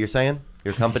man? Is that what you're saying?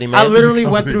 You're a company man? I literally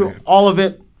went through all of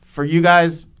it for you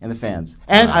guys and the fans,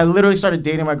 and I literally started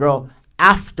dating my girl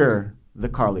after the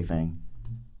Carly thing,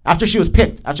 after she was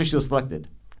picked, after she was selected.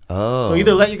 Oh. So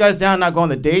either let you guys down, not go on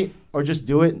the date, or just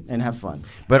do it and have fun.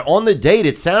 But on the date,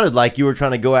 it sounded like you were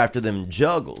trying to go after them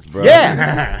juggles, bro.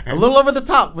 Yeah, a little over the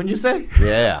top, wouldn't you say?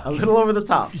 Yeah. A little over the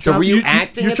top. So were you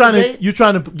acting You're at trying the to date? you're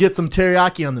trying to get some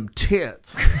teriyaki on them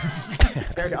tits.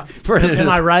 Am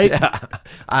I right? Yeah.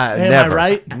 Am Never. I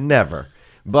right? Never.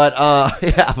 But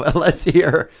yeah, but let's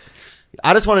hear.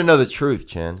 I just want to know the truth,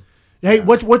 Chin. Hey,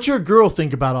 what's your girl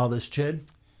think about all this, Chid?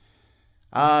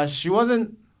 She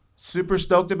wasn't super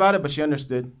stoked about it, but she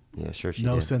understood. Yeah, sure she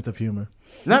No did. sense of humor.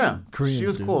 No. Koreans She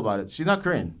was do. cool about it. She's not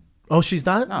Korean. Oh, she's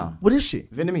not? No. What is she?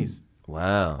 Vietnamese.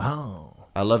 Wow. Oh.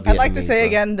 I love Vietnamese. I'd like to say bro.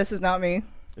 again, this is not me.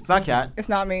 It's not Kat. It's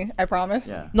not me. I promise.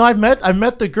 Yeah. No, I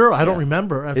met the girl. I don't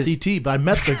remember FCT, but I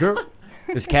met the girl.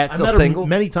 Is Kat I still met her single?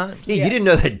 many times. Yeah, you didn't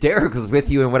know that Derek was with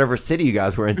you in whatever city you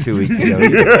guys were in 2 weeks ago.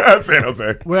 either. San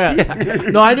Jose. Where?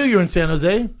 No, I knew you were in San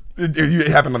Jose. It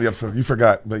happened on the episode. You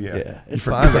forgot, but yeah. Yeah, You it's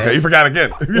for- fine, it's okay. man. You forgot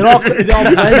again. It all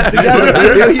blends together.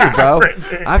 I feel you, bro.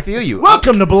 I feel you.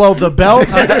 Welcome to Below the Belt.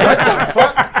 What the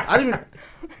fuck? I didn't even.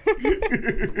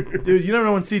 Dude, you never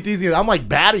know when CT's gonna. I'm like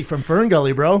Batty from Fern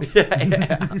Gully, bro.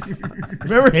 Yeah.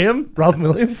 Remember him? Robin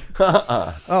Williams?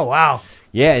 Oh, wow.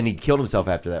 Yeah, and he killed himself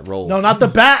after that role. No, not the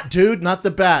bat, dude. Not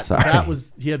the bat. Sorry. The bat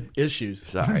was, he had issues.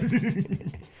 Sorry.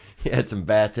 He had some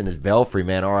bats in his belfry,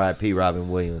 man. R.I.P. Robin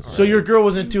Williams. So your girl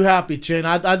wasn't too happy, Chin.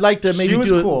 I'd like to maybe was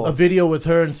do cool. a video with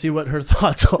her and see what her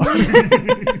thoughts are.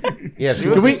 Yeah,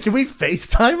 if Can we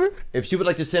FaceTime her? if she would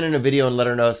like to send in a video and let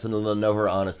her know her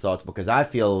honest thoughts, because I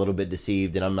feel a little bit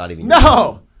deceived and I'm not even.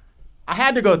 No. I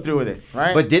had to go through with it,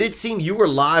 right? But did it seem you were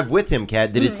live with him,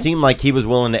 Kat? Did it seem like he was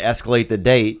willing to escalate the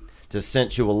date to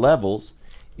sensual levels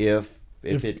if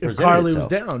it If presented Carly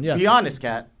itself? was down, yeah. be honest,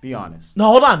 Kat. Be honest. No,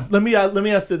 hold on. Let me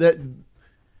ask you that.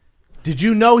 Did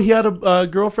you know he had a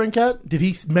girlfriend, Kat? Did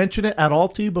he mention it at all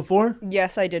to you before?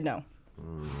 Yes, I did know.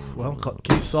 Well,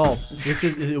 case solved.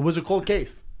 It was a cold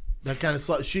case. That kind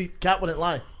of Kat wouldn't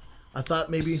lie. I thought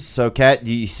maybe. So Kat,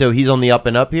 so he's on the up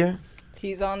and up here.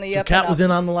 He's on the So up Kat and was up.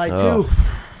 in on the light Oh. too.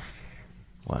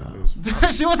 Wow.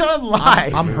 She wasn't on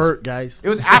live. I'm hurt, guys. It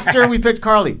was after we picked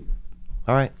Carly.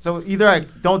 All right. So either I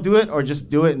don't do it or just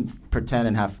do it and pretend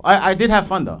and have. I did have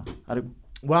fun though.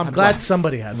 Well, I'm glad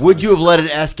somebody had fun. Would you have let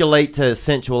it escalate to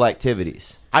sensual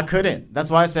activities? I couldn't. That's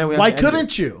why I said we. Why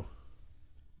couldn't you?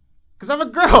 Because I'm a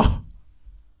girl.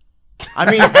 I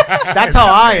mean, that's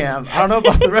how I am. I don't know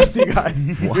about the rest of you guys.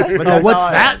 But that's What's how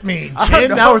I that am. mean? I don't Chin?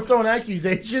 know. Now we're throwing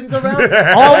accusations around.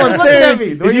 All I'm Look at saying,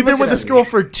 me. The way if you you've been looking with at this me. girl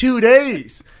for 2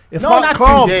 days, if No, Hot not 2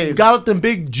 Carl days. got up them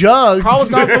big jugs, Carl was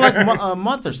gone for like a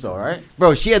month or so, right?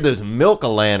 Bro, she had those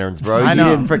milk-a-lanterns, bro. I You know.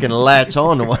 didn't freaking latch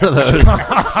on to one of those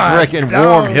freaking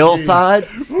warm doggy.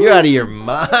 hillsides. You're out of your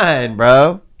mind,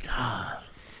 bro.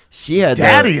 She had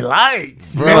Daddy that.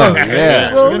 likes. Bro, Yes. yeah.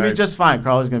 It's gonna be just fine.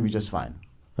 Carl is gonna be just fine.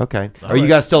 Okay. Are you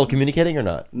guys still communicating or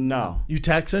not? No, You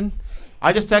texting?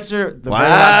 I just texted her the very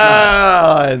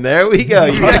last Wow, and there we go.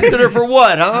 You texted her for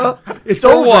what, huh? It's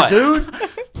For over, what? dude. night.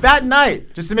 That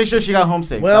night, just to make sure she got home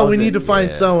safe. Well, That we was need it. to find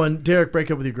Yeah. someone. Derek, break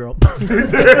up with your girl.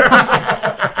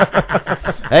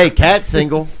 Hey, Kat's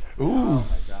single.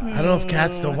 I don't know if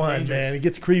Cat's the one, man. It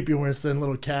gets creepy when we're sending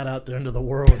little cat out there into the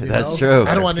world. You That's know? true. I don't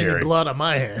That's want any scary. blood on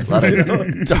my hands.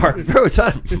 Dark, bro. It's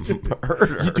not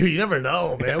murder. Dude, you never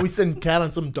know, man. We send Cat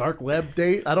on some dark web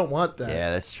date. I don't want that.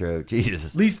 Yeah, that's true.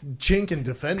 Jesus. At least Chin can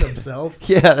defend himself.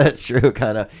 Yeah, that's true.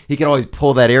 Kind of. He can always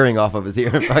pull that earring off of his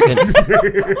ear and fucking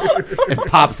and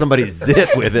pop somebody's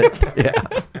zit with it. Yeah.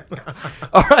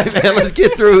 All right, man. Let's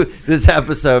get through this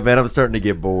episode, man. I'm starting to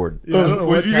get bored. Yeah, I don't know Well,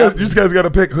 what's you happening. just guys got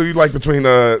to pick who you like between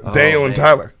Daniel and man.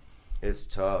 Tyler. It's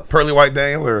tough. Pearly White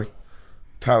Daniel or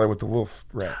Tyler with the wolf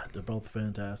rap. They're both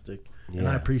fantastic. And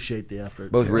Yeah. I appreciate the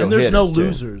effort. Both real And there's no hitters, too.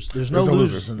 losers. There's no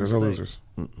losers in There's this no thing. losers.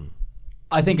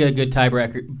 I think a good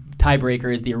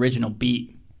tiebreaker is the original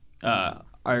beat.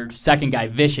 Our second guy,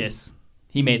 Vicious,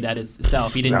 he made that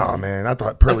himself. He didn't. No, man. I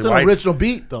thought Pearly That's an White. original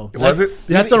beat, though. Was it?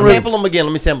 That's Let a me sample them again.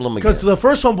 Let me sample them again. Because the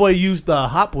first homeboy used the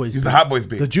Hot Boys Use beat. the Hot Boys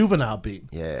beat. The Juvenile beat.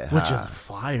 Yeah. Which is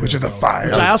fire. Which is a though. fire.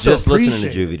 Which I I was also just listening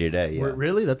appreciate. to Juvie today. Yeah.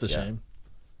 Really? That's a shame.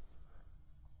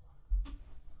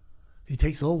 He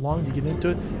takes a little long to get into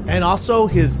it. And also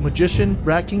his magician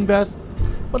Rat King vest.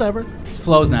 Whatever. His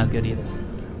flow's not as good either.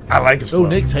 I like his Oh, flow.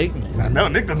 Nick's hating me. I know.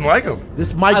 Nick doesn't like him.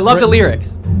 This Mike. I love the Britton-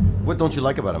 lyrics. What don't you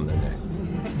like about him then, Nick?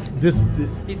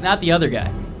 He's not the other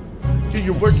guy. Dude,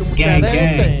 you're working with Gang, that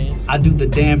gang. gang. I do the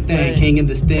damn thing. Bang. King in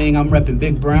this thing. I'm repping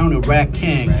Big Brown and Rat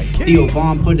King. Theo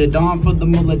Vaughn put it on for the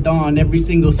Mullah Dawn. Every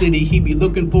single city he be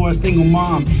looking for a single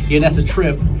mom. Yeah, that's a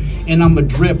trip. And I'm a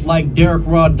drip like Derek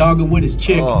Raw dogging with his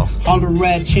chick. Oh. Holler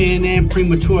Rat Chin and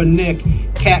premature Nick.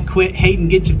 Cat quit hating,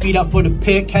 get your feet out for the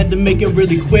pick. Had to make it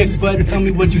really quick, but tell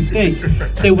me what you think.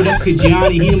 Say what up to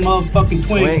Gianni, he a motherfucking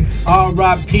twink.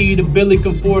 R.I.P. to Billy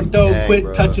Conforto. Dang, Quit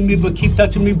bro. touching me, but keep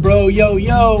touching me, bro. Yo,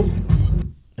 yo.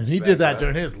 And he did that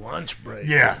during his lunch break.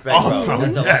 Yeah. Respect, bro. Awesome.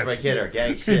 That's a Yes. lunch break hitter.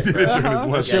 Gang shit, Did bro. it during his That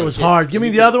lunch. shit was hard. Give me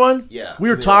the other one. Yeah. We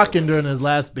were Give me the other talking during his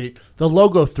last beat. The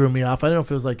logo threw me off. I didn't know if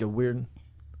it was like a weird.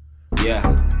 Yeah.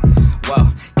 Whoa,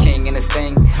 king in this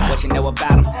thing. What you know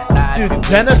about him? Nah, Dude, every week Dennis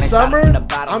when they start Summer, from the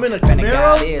bottom. I'm in a Been Camaro.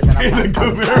 guy is, and I'm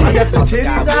talking about the I got the Also titties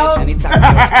got out. whips, and he talking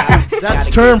horsepower. That's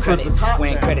Gotta term give for credit the top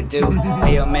when man. credit due.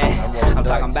 Deal man, I'm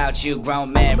talking about you,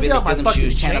 grown man. Look Really at my feel them fucking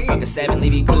shoes. Channel chain. fucking 7,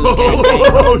 leave you cool. Gang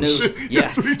gangs on the news. shit.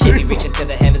 Yeah, keep you reaching to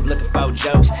the heavens looking for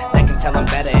jokes. They can tell them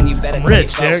better, and you better tell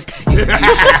rich, your folks. Derek. Used to do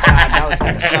shit for $5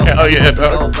 like a smoke. Hell yeah,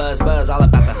 dog. Gold buzz, all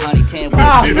about the honey 10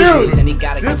 Ah, with dude, shoes, and he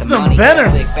gotta This get is the the money.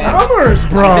 Venice Slick back. Summers,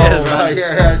 bro. Yes, right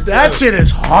here. That shit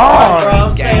is Bro, hard.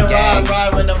 I'm Gang, staying gang.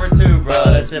 ride with number 2, bro.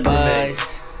 That's Buzz, it for me.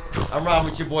 buzz. I'm riding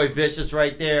with your boy Vicious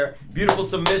right there. Beautiful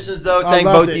submissions though. I Thank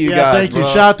loved both it. of you Yeah, guys. thank you. bro.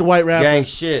 Shout out to White Rapper. Gang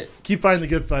shit. Keep fighting the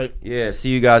good fight. Yeah, see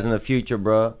you guys in the future,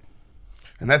 bro.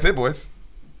 And that's it, boys.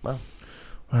 Wow,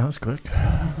 that was quick.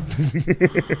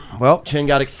 Well, Chin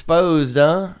got exposed,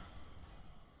 huh?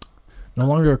 No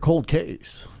longer a cold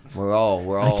case. We're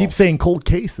all I keep saying cold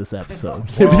case this episode.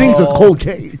 Everything's a cold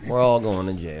case. we're all going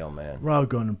to jail, man. We're all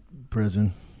going to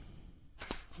prison.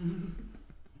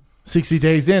 60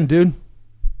 days in, dude.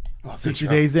 60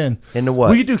 days in. Into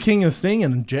what? We could do King of Sting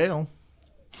in jail.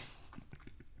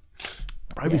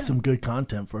 Probably some good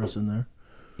content for us in there.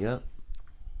 Yep.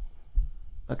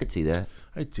 I could see that.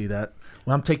 I'd see that.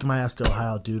 Well, I'm taking my ass to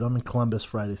Ohio, dude. I'm in Columbus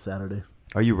Friday, Saturday.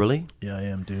 Are you really? Yeah, I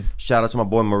am, dude. Shout out to my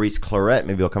boy Maurice Claret.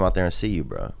 Maybe he'll come out there and see you,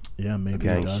 bro. Yeah, maybe.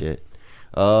 Gang dog. shit.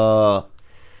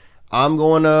 I'm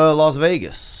going to Las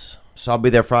Vegas. So I'll be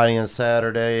there Friday and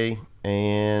Saturday.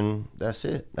 And that's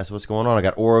it. That's what's going on. I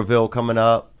got Oroville coming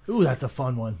up. Ooh, that's a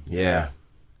fun one. Yeah.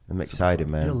 I'm excited,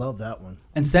 man. You'll love that one.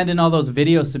 And send in all those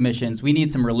video submissions. We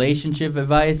need some relationship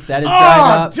advice. That is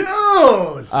dried up.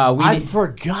 Dude! I need-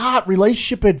 forgot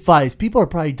relationship advice. People are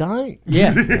probably dying.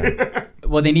 Yeah.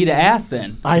 Well, they need to ask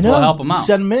then. I know. We'll help them out.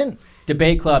 Send them in.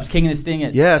 Debate clubs, King of the Sting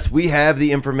It. Yes, we have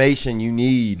the information you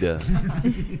need.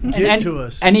 Get to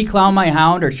us. Any clown my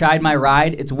hound or chide my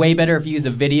ride, it's way better if you use a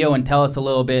video and tell us a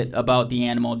little bit about the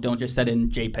animal. Don't just send in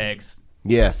JPEGs.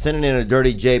 Yeah, sending in a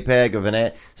dirty JPEG of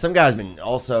an some guy's been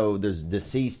also, there's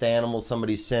deceased animals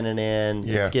somebody's sending in.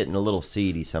 Yeah. It's getting a little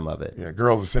seedy, some of it. Yeah,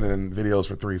 girls are sending in videos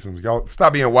for threesomes. Y'all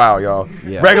stop being wild, y'all.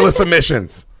 Yeah. Regular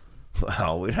submissions.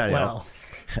 Wow, we're not Well,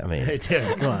 I mean, hey,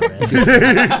 Derek, come on,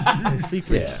 man. Speak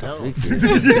for yourself. speak for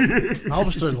yourself. All of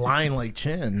us are lying like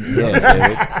Chin.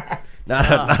 Yeah, dude.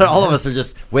 Not all of us are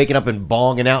just waking up and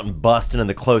bonging out and busting in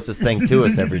the closest thing to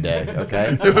us every day,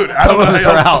 okay? Dude, I some don't of know us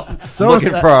how are y'all- out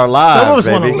looking for our lives. Some of us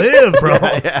want to baby. live, bro.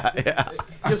 Yeah.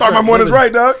 I start my mornings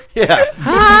right, dog. Yeah.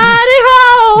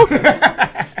 Howdy-ho!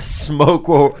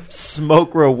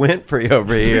 Smoke went for you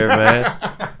over here, man.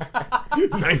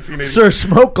 1980. Sir,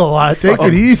 smoke a lot. Take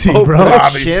it easy, Oh, bro.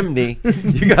 Bobby. Chimney.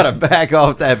 You got to back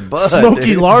off that bud. Smoky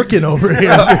dude. Larkin over here.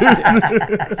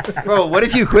 Bro, what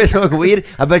if you quit smoking weed?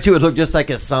 I bet you would look just like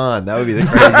Hassan. That would be the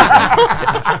crazy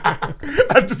thing.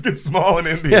 I just get small and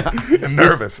Indian and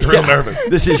nervous, real nervous.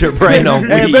 This is your brain on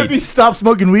Hey, I bet if weed. you stop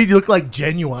smoking weed, you look like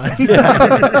Genuine. He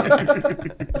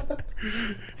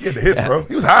had the hits, bro.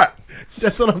 He was hot.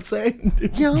 That's what I'm saying.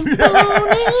 Dude. Jump on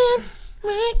it.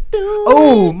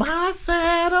 Oh, my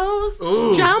saddles.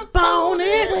 Jump on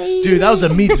it. Dude, that was a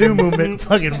Me Too movement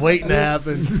fucking waiting to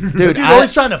happen. Dude, I-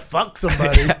 always trying to fuck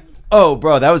somebody. Oh,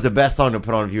 bro, that was the best song to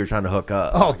put on if you were trying to hook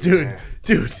up. Oh, dude,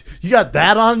 you got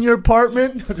that on your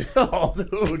apartment? Oh,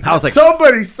 dude, I was like-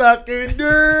 somebody sucking,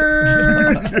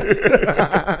 dude.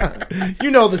 You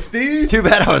know the Steez. Too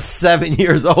bad I was 7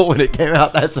 years old when it came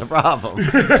out. That's the problem.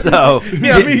 So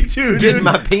Yeah, me too, Getting dude.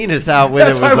 my penis out when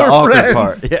That's it was why the we're awkward friends.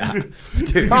 part. Yeah,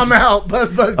 dude. I'm out.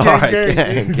 Buzz, All gang, right,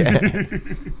 gang.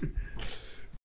 gang.